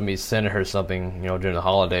instead of me sending her something, during the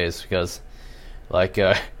holidays, because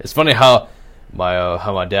it's funny how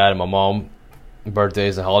my dad and my mom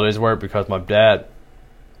birthdays and holidays work, because my dad,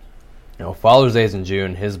 Father's Day is in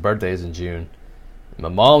June, his birthday is in June, my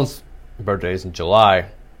mom's birthday is in July,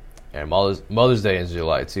 and Mother's Day is in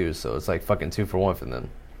July too, so it's like fucking 2 for 1 for them.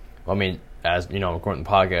 I mean, as I'm recording the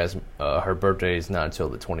podcast, her birthday is not until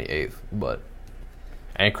the 28th,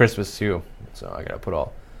 and Christmas too, so I gotta put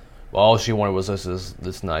all she wanted was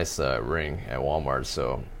this nice ring at Walmart,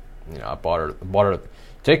 so I bought her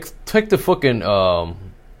take the fucking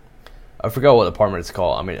I forgot what apartment it's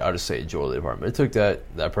called. I mean, I'll just say jewelry apartment. It took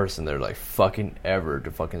that person there like fucking ever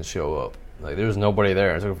to fucking show up. Like, there was nobody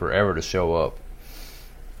there. It took forever to show up.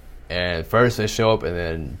 And first they show up and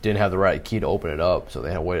then didn't have the right key to open it up, so they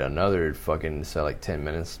had to wait another fucking 10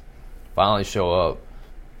 minutes. Finally show up,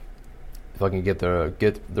 fucking get the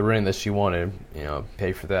ring that she wanted,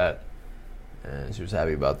 pay for that, and she was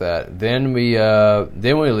happy about that. Then we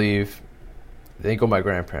leave. Then go to my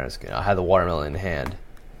grandparents. I had the watermelon in hand.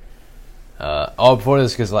 Before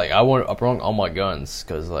this, because I brought all my guns,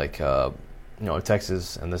 because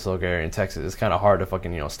Texas, and this little area in Texas, it's kind of hard to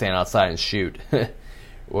fucking stand outside and shoot.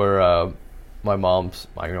 Where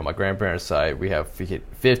my grandparents' side, we have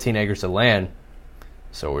 15 acres of land,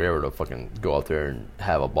 so we're able to fucking go out there and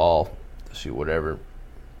have a ball, shoot whatever.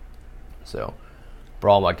 So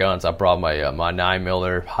brought all my guns. I brought my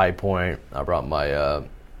 9mm high point. I brought my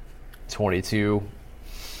 22,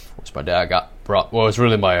 which my dad brought. Well, it's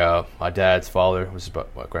really my dad's father, which is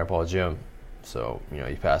my grandpa Jim. So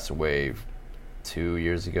he passed away 2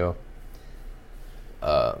 years ago.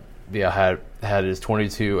 I had his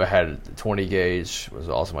 22. I had the 20 gauge, was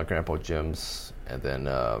also my grandpa Jim's, and then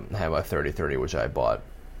I had my 30-30, which I bought.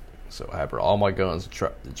 So I brought all my guns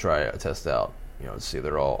to try test out, to see if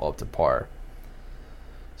they're all up to par.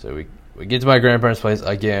 So we get to my grandparents' place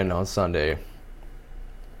again on Sunday.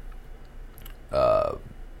 I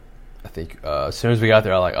think as soon as we got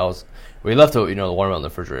there, we left the watermelon in the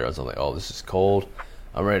refrigerator. I was like, oh, this is cold.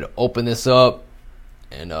 I'm ready to open this up.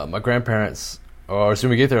 And my grandparents, or as soon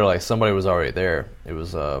as we get there, somebody was already there. It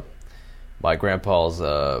was my grandpa's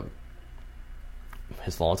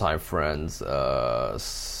his longtime friend's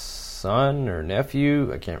son or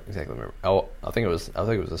nephew. I can't exactly remember. Oh, I think it was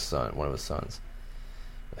his son, one of his sons.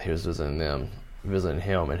 He was visiting him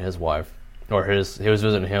and his wife, he was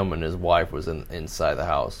visiting him and his wife was inside the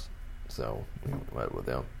house. So we went with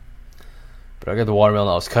them. But I got the watermelon.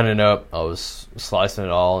 I was cutting it up. I was slicing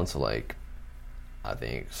it all into I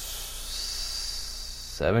think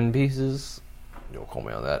 7 pieces. Don't call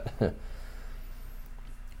me on that.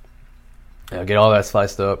 I get all that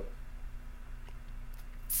sliced up.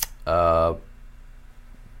 I'm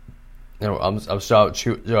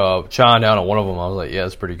chowing down on one of them. I was like, yeah,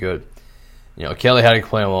 it's pretty good. Kelly had to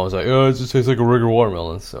complain. I was like, oh, it just tastes like a regular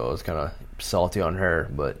watermelon. So I was kind of salty on her,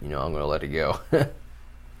 but I'm gonna let it go.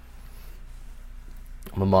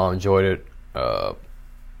 My mom enjoyed it.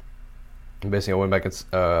 Basically, I went back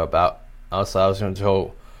about outside. I was going to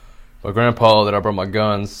tell my grandpa that I brought my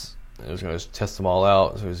guns. I was going to test them all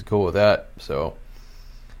out, so he was cool with that. So,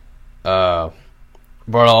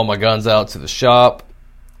 brought all my guns out to the shop.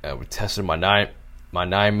 We tested my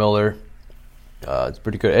 9mm. It's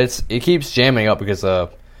pretty good. It keeps jamming up because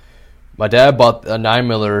my dad bought a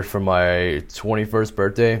 9mm for my 21st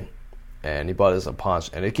birthday, and he bought this a punch,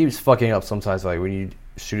 and it keeps fucking up sometimes. Like when you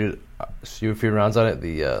shoot a few rounds on it,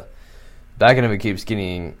 the back end of it keeps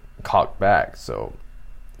getting cocked back. So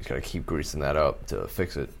you gotta keep greasing that up to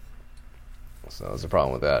fix it. So that's the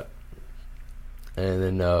problem with that. And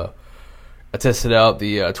then I tested out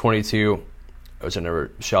the 22, which I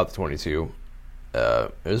never shot the 22.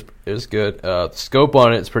 It was good. The scope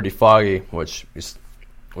on it is pretty foggy, which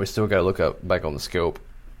we still gotta look back on the scope,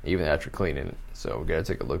 even after cleaning it. So we gotta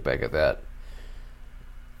take a look back at that.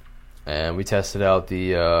 And we tested out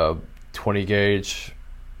the 20 gauge,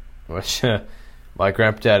 which my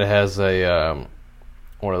granddad has a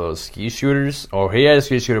one of those ski shooters. Or he had a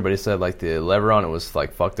ski shooter, but he said like the lever on it was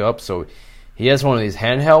like fucked up. So he has one of these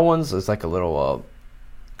handheld ones. It's like a little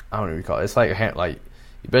I don't know what you call it. It's like a hand, like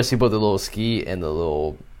you basically put the little ski and the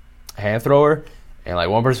little hand thrower, and like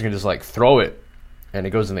one person can just like throw it, and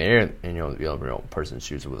it goes in the air, and the other person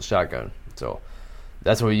shoots it with a shotgun. So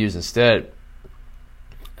that's what we use instead.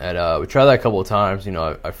 And we tried that a couple of times.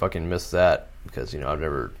 I fucking missed that because I've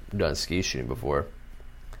never done ski shooting before.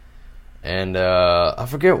 And I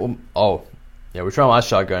forget. We tried my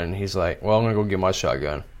shotgun, and he's like, "Well, I'm gonna go get my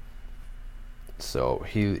shotgun." So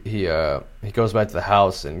he goes back to the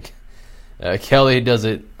house, and Kelly does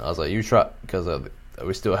it. I was like, "You try," because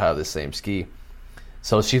we still have the same ski.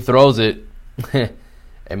 So she throws it,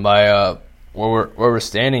 and my where we're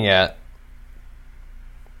standing at,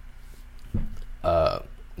 my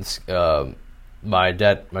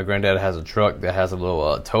granddad has a truck that has a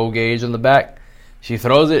little tow gauge on the back. She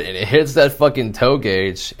throws it, and it hits that fucking tow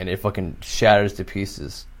gauge, and it fucking shatters to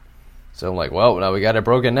pieces. So I'm like, well, now we got it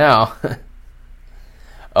broken now.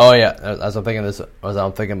 Oh yeah, as I'm thinking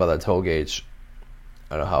about that tow gauge,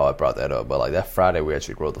 I don't know how I brought that up, but like that Friday we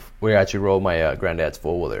actually rolled my granddad's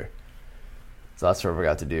four wheeler. So that's what I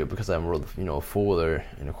forgot to do because I haven't rolled a four wheeler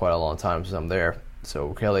in quite a long time since I'm there.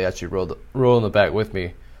 So Kelly actually rolled in the back with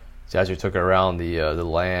me. She actually took it around the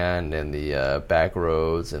land and the back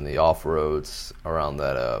roads and the off roads around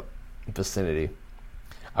that vicinity.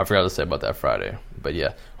 I forgot to say about that Friday, but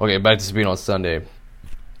yeah. Okay, back to speed on Sunday.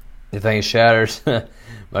 The thing shatters.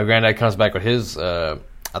 My granddad comes back with his. I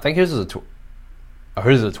think his is a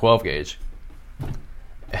 12 gauge.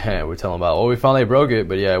 And we're telling about, we finally broke it,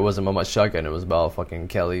 but yeah, it wasn't about my shotgun. It was about fucking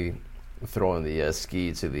Kelly throwing the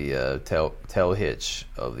ski to the tail hitch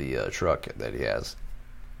of the truck that he has.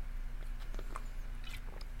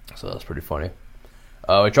 So that's pretty funny.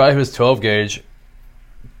 We tried his 12 gauge.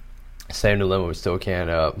 Same dilemma. We still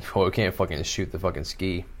can't. We can't fucking shoot the fucking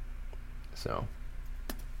ski. So.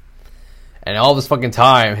 And all this fucking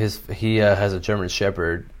time, he has a German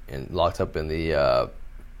Shepherd and locked up in the. I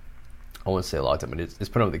wouldn't say locked up, but it's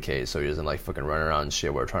put up in the cage, so he doesn't like fucking run around and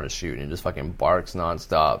shit while we're trying to shoot, and he just fucking barks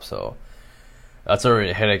nonstop. So that's already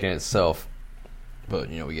a headache in itself. But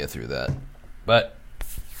we get through that. But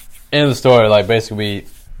end of the story, like basically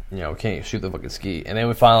we can't shoot the fucking ski, and then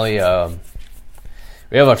we finally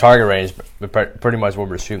we have our target range, but pretty much what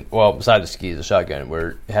we're shooting. Well, besides the skis, the shotgun,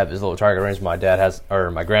 we have this little target range. My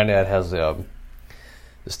granddad has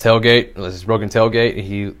this tailgate, this broken tailgate.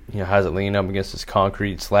 He has it leaning up against this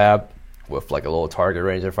concrete slab with like a little target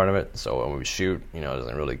range in front of it. So when we shoot, it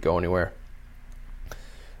doesn't really go anywhere.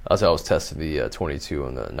 That's how I was testing the 22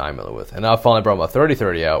 and the 9mm with. And I finally brought my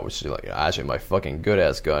 30-30 out, which is like actually my fucking good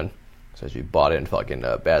ass gun. So I actually bought it in fucking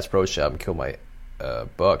Bass Pro Shop and killed my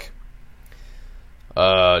buck.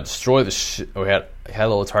 Destroyed the shit. We had a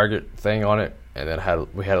little target thing on it, and then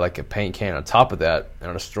we had like a paint can on top of that, and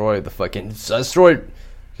I destroyed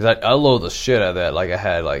because I loaded the shit out of that. Like I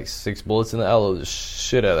had like 6 bullets in it. I loaded the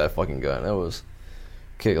shit out of that fucking gun. That was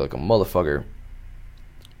kick like a motherfucker.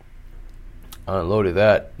 I unloaded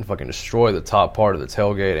that and fucking destroyed the top part of the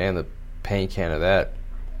tailgate and the paint can of that.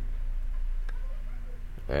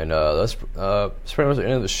 And that's pretty much the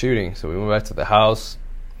end of the shooting. So we went back to the house.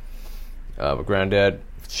 My granddad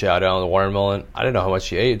chowed down on the watermelon. I didn't know how much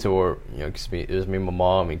he ate to her, because it was me, my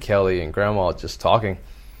mom, and Kelly and Grandma just talking.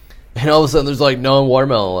 And all of a sudden, there's like no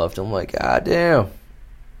watermelon left. I'm like, God damn.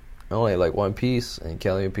 I only ate like one piece, and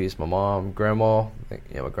Kelly a piece. My mom, Grandma,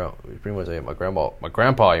 my grandma, pretty much ate my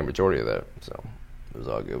grandpa ate a majority of that. So it was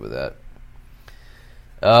all good with that.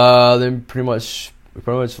 Then we pretty much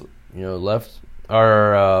left.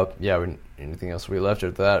 Anything else we left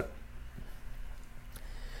after that.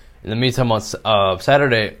 In the meantime, on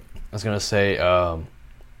Saturday, I was going to say,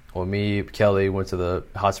 me, Kelly, went to the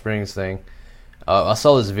hot springs thing. I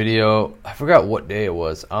saw this video. I forgot what day it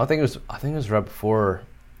was. I think it was right before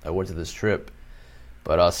I went to this trip.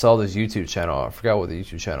 But I saw this YouTube channel. I forgot what the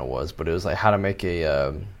YouTube channel was, but it was like how to make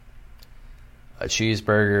a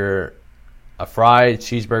cheeseburger, a fried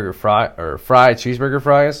cheeseburger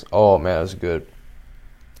fries. Oh man, it was good.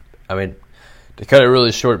 I mean, to cut it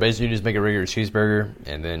really short, basically you just make a regular cheeseburger,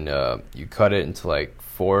 and then you cut it into like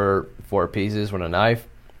four pieces with a knife,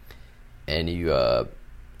 and you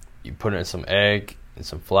put in some egg and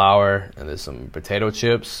some flour, and then some potato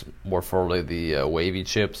chips, more formally the wavy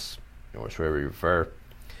chips, whichever you prefer,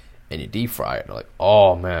 and you deep fry it. Like,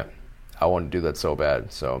 oh man, I want to do that so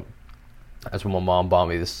bad. So that's when my mom bought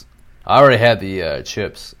me this. I already had the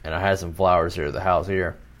chips, and I had some flours here at the house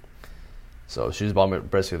here. So she just bought me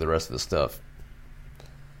basically the rest of the stuff.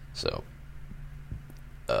 So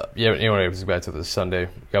yeah. Anyway, let's go back to the Sunday.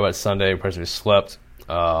 Got back Sunday. Personally slept.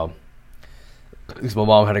 Because my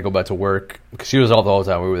mom had to go back to work because she was off the whole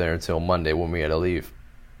time. We were there until Monday when we had to leave.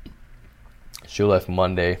 She left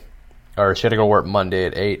Monday, or she had to go work Monday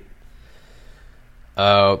at 8.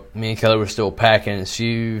 Me and Kelly were still packing.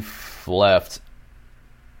 She left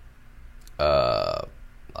at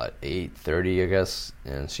 8:30, I guess,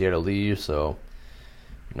 and she had to leave. So,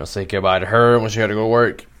 say goodbye to her when she had to go to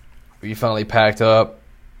work. We finally packed up.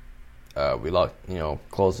 We locked,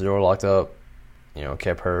 closed the door, locked up.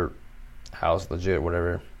 Kept her house legit,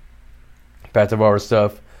 whatever. Packed up all our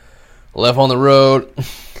stuff. Left on the road.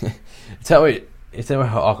 Tell me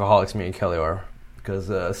how alcoholics me and Kelly are.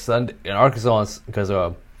 Because Sunday in Arkansas, because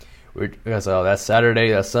that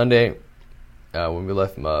Sunday, when we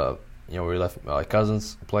left, we left my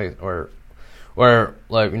cousin's place, or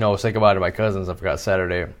say goodbye to my cousins. I forgot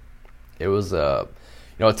Saturday. It was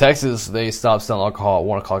Texas, they stopped selling alcohol at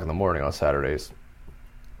 1:00 in the morning on Saturdays.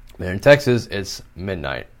 There in Texas, it's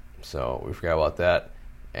midnight, so we forgot about that,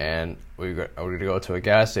 and we were going to go to a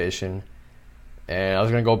gas station. And I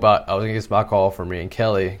was gonna get some alcohol for me and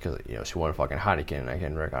Kelly because she wanted fucking Heineken and I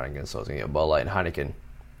can't drink Heineken, so I was gonna get Bud Light and Heineken.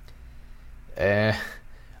 And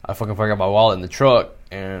I fucking forgot my wallet in the truck.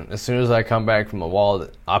 And as soon as I come back from the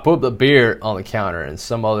wallet, I put the beer on the counter, and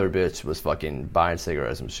some other bitch was fucking buying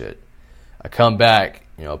cigarettes and shit. I come back,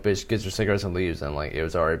 bitch gets her cigarettes and leaves, and like it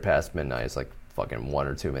was already past midnight. It's like fucking 1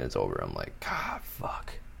 or 2 minutes over. I'm like, God,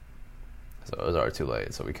 fuck. So it was already too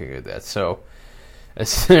late, so we couldn't get that. So as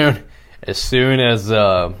soon as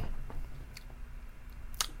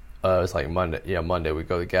it's like Monday. Yeah, Monday we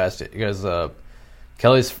go to the gas station because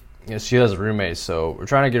Kelly's, she has a roommate, so we're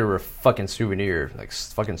trying to get her a fucking souvenir, like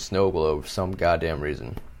fucking snow globe for some goddamn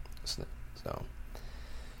reason. So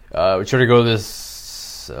we try to go to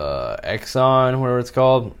this Exxon, whatever it's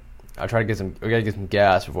called. We gotta get some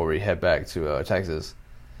gas before we head back to Texas.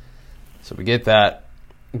 So we get that,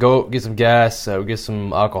 go get some gas, we get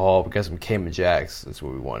some alcohol, we got some Cayman Jacks. That's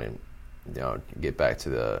what we wanted. Get back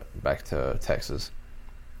to Texas.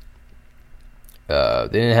 They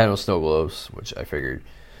didn't have no snow globes, which I figured.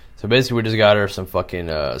 So basically, we just got her some fucking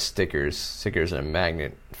stickers and a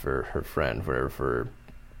magnet for her friend, whatever, for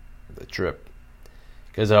the trip.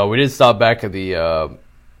 Because we did stop back at the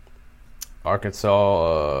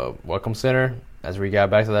Arkansas Welcome Center as we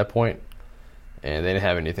got back to that point, and they didn't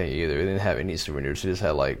have anything either. They didn't have any souvenirs. She just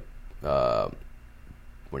had like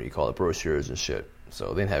brochures and shit.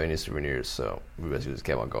 So they didn't have any souvenirs, so we basically just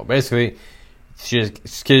kept on going. Basically, she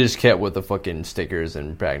just kept with the fucking stickers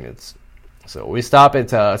and magnets. So we stopped at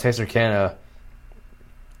Texarkana.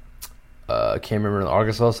 Can't remember on the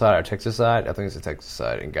Arkansas side or Texas side. I think it's the Texas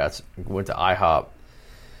side, and went to IHOP.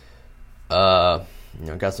 Got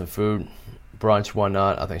some food, brunch,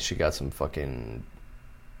 whatnot. I think she got some fucking,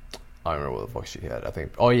 I don't remember what the fuck she had. I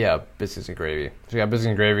think, biscuits and gravy. She got biscuits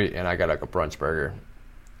and gravy, and I got like a brunch burger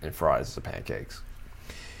and fries and pancakes.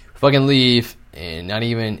 Fucking leave, and not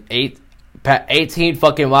even 18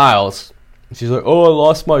 fucking miles. She's like, oh, I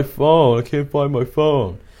lost my phone. I can't find my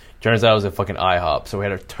phone. Turns out it was a fucking IHOP, so we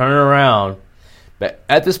had to turn around. But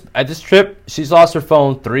at this trip, she's lost her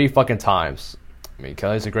phone 3 fucking times. I mean,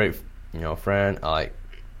 Kelly's a great, friend. I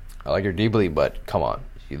like her deeply, but come on,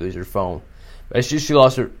 you lose your phone. But she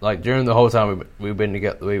lost her, like, during the whole time we've been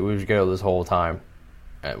together. We were together this whole time.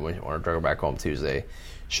 And when I drove her back home Tuesday,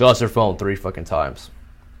 she lost her phone 3 fucking times.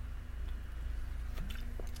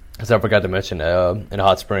 As I forgot to mention, in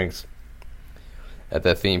Hot Springs, at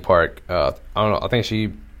that theme park, I don't know. I think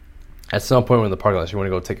she, at some point in the parking lot, she wanted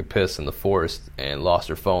to go take a piss in the forest and lost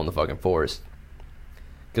her phone in the fucking forest.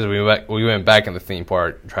 Because we went back in the theme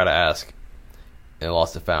park, tried to ask, and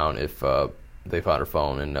lost and found if they found her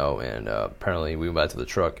phone, and no. And apparently we went back to the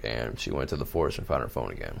truck, and she went to the forest and found her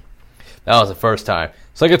phone again. That was the first time.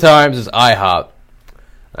 Second time is IHOP.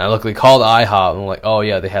 And I luckily called IHOP, and I'm like, oh,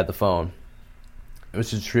 yeah, they had the phone. It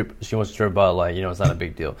was just trip. She wants to trip about, like, it's not a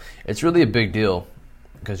big deal. It's really a big deal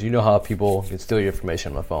because you know how people can steal your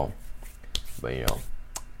information on the phone. But, I'm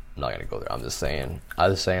not going to go there. I'm just saying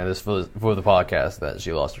this for the podcast that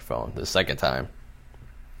she lost her phone the second time.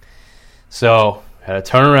 So, had to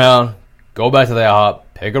turn around, go back to the IHOP,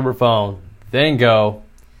 pick up her phone, then go.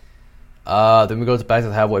 Then we go back to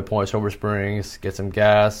the halfway point, Silver Springs, get some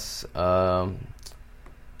gas. I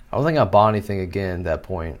don't think I bought anything again at that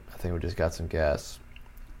point. I think we just got some gas.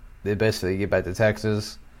 Then basically get back to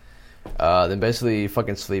Texas. Then basically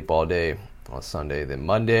fucking sleep all day on Sunday. Then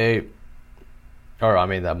Monday,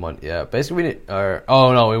 that Monday, yeah. Basically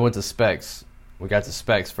we went to Specs. We got to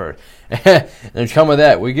Specs first. And come with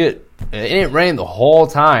that, it didn't rain the whole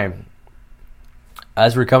time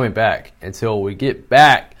as we're coming back until we get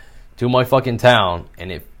back to my fucking town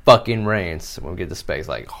and it fucking rains when we get to Specs,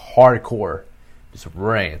 like hardcore, just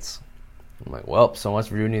rains. I'm like, well, so much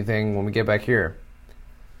for doing anything when we get back here.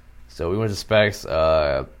 So we went to Specs.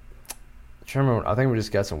 I think we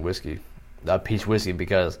just got some whiskey, that peach whiskey,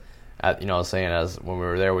 because I was saying as when we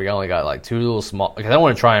were there, we only got like two little small, because I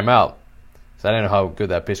want to try them out. So I didn't know how good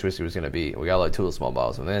that peach whiskey was going to be. We got like two little small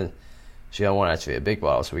bottles, and then she had one actually a big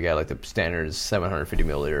bottle, so we got like the standard 750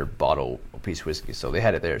 milliliter bottle of peach whiskey. So they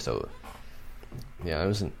had it there. So yeah,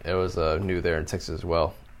 it was new there in Texas as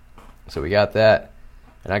well. So we got that,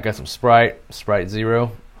 and I got some Sprite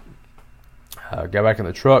Zero. Got back in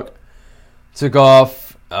the truck, took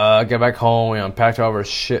off, got back home. We unpacked all of our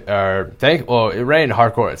shit. It rained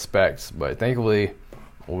hardcore at Specs, but thankfully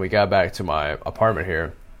when we got back to my apartment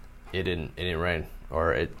here, it didn't rain,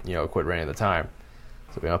 or it quit raining at the time.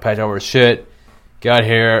 So we unpacked all our shit. Got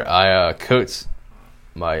here, I cooked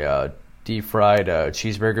my deep fried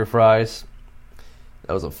cheeseburger fries.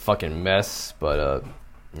 That was a fucking mess, but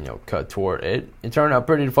cut toward it. It turned out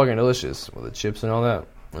pretty fucking delicious with the chips and all that.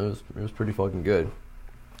 It was pretty fucking good.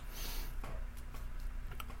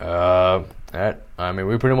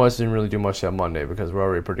 We pretty much didn't really do much that Monday because we're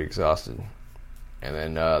already pretty exhausted.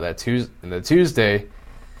 And then Tuesday,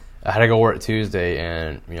 I had to go work Tuesday,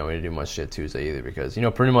 and we didn't do much shit Tuesday either because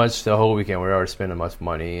pretty much the whole weekend we were already spending much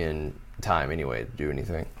money and time anyway to do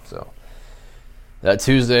anything. So that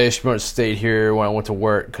Tuesday, she pretty much stayed here when I went to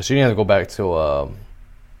work because she didn't have to go back till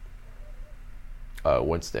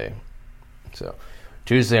Wednesday. So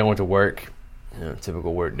Tuesday I went to work,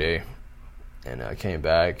 typical work day, and I came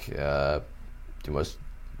back. Pretty much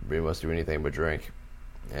do anything but drink,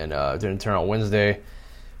 and didn't turn on Wednesday.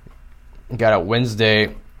 Got out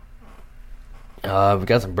Wednesday. We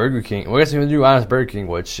got some Burger King. We got some new items Burger King,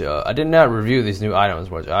 which I did not review these new items,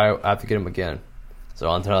 which I have to get them again. So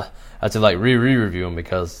I have to re-review them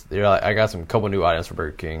because I got some couple new items for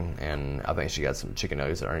Burger King, and I think she got some chicken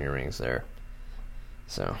nuggets and onion rings there.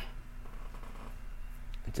 So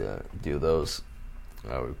to do those.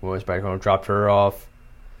 We went back home, dropped her off,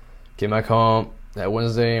 came back home that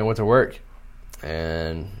Wednesday and went to work.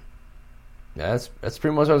 And that's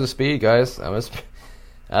pretty much up to speed, guys. I like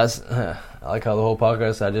how the whole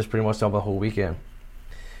podcast, I just pretty much talked about the whole weekend.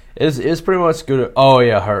 It's pretty much good. Oh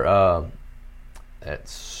yeah,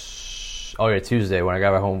 Tuesday when I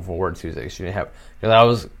got back home from work Tuesday. She didn't have,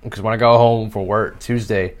 because when I got home from work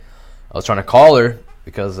Tuesday, I was trying to call her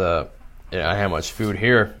because I didn't have much food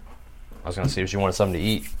here. I was gonna see if she wanted something to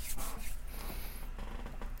eat.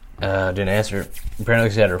 Didn't answer.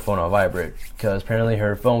 Apparently she had her phone on vibrate because apparently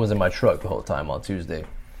her phone was in my truck the whole time on Tuesday.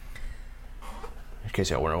 In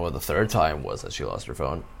case y'all wondering what the third time was that she lost her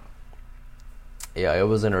phone. Yeah, it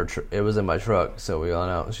was in my truck, so we all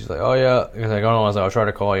know. She's like, oh yeah, because I was like, I'll try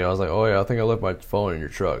to call you. I was like, oh yeah, I think I left my phone in your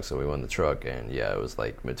truck. So we went in the truck, and yeah, it was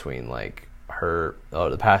like between like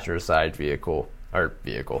the passenger side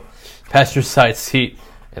passenger side seat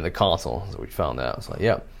and the console. So we found that. I was like,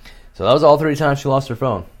 yeah. So that was all 3 times she lost her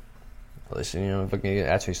phone. At least if I can get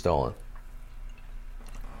actually stolen.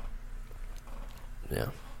 Yeah.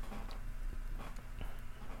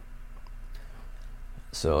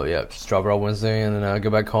 So yeah, just drop her off Wednesday, and then I go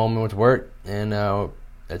back home and went to work, and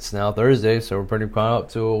it's now Thursday, so we're pretty caught up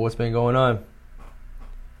to what's been going on.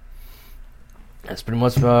 That's pretty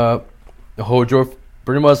much the whole July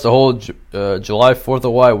 4th of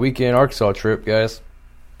July weekend Arkansas trip, guys.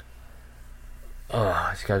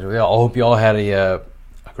 I hope you all had a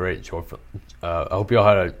great I hope you all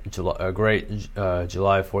had a great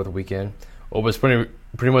July 4th weekend. Well, it was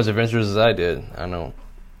pretty much adventurous as I did. I know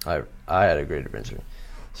I had a great adventure.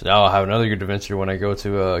 So now I'll have another good adventure when I go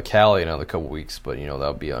to Cali in another couple weeks. But,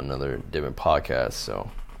 that'll be another different podcast. So,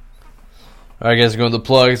 all right, guys, going to the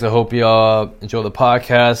plugs. I hope y'all enjoy the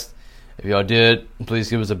podcast. If y'all did,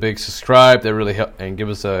 please give us a big subscribe. That really help, and give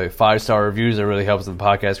us a 5-star reviews. That really helps the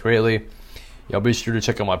podcast greatly. Y'all be sure to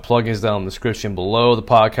check out my plugins down in the description below the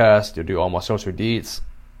podcast. You'll do all my social deeds.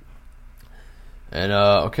 And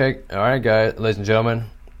okay, all right, guys, ladies and gentlemen.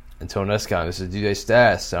 Until next time, this is DJ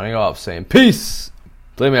Stas signing off, saying peace.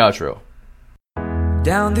 Play my outro.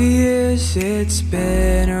 Down the years, it's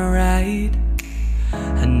been a ride,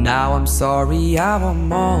 and now I'm sorry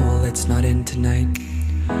I'm all it's not in tonight.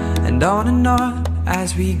 And on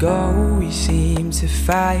as we go, we seem to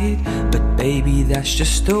fight, but baby, that's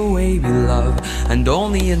just the way we love. And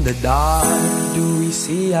only in the dark do we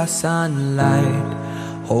see our sunlight.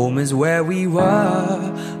 Home is where we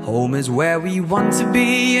were, home is where we want to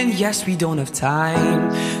be. And yes, we don't have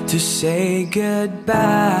time to say goodbye,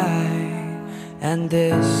 and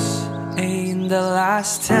this ain't the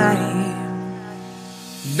last time.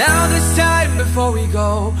 Now this time before we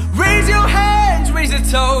go, raise your hands, raise a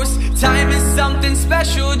toast. Time is something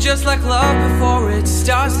special, just like love before it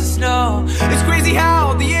starts to snow. It's crazy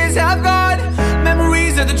how the years have gone,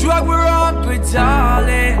 memories of the drug we're on. But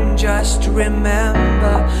darling, just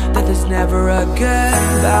remember that there's never a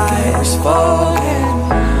goodbye. There's falling,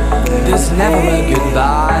 there's never a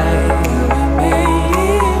goodbye.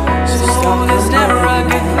 So there's never a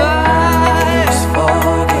goodbye. There's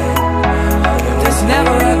falling, there's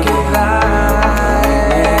never a goodbye.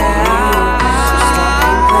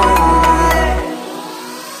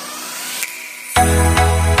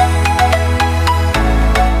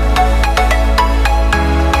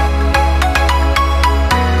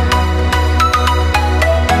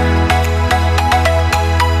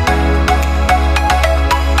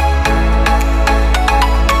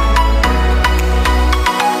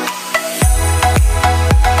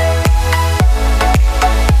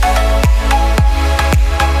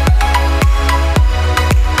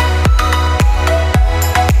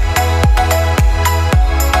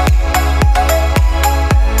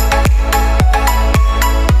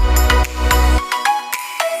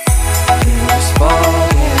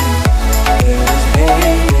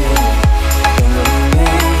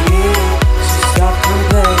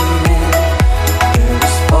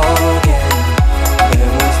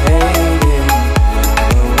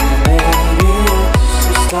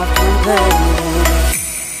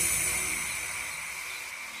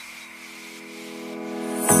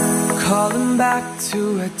 Calling back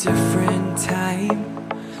to a different time.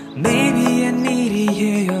 Maybe I need to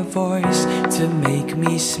hear your voice to make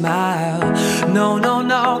me smile. No, no,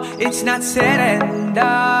 no, it's not said and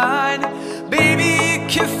done. Baby, you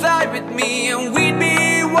can fly with me and we'd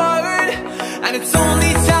be one. And it's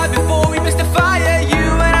only time before we miss the fire. You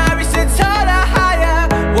and I reach the taller, higher.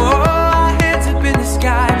 Whoa, our hands up in the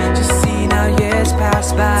sky, just seeing how years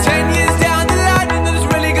pass by. 10 years down the line, and there's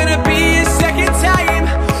really gonna be a second time.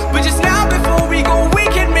 But just now before we go, we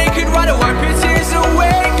can make it right. Wipe your tears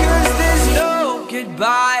away, 'cause there's no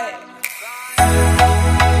goodbye.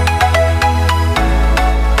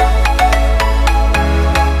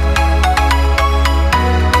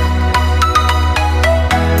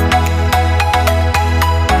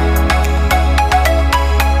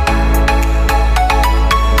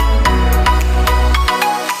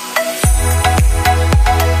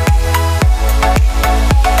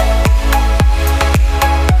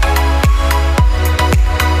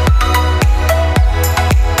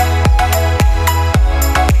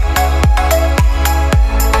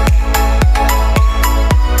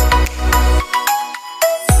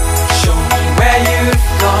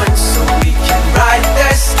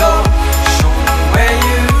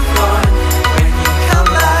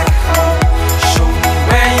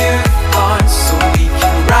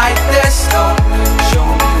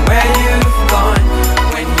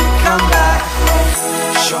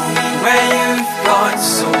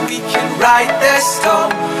 Write this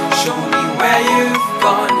stone. Show me where you've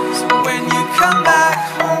gone, so when you come back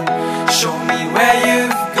home, show me where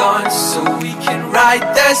you've gone, so we can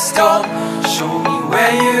write this stone. Show me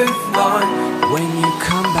where you've gone.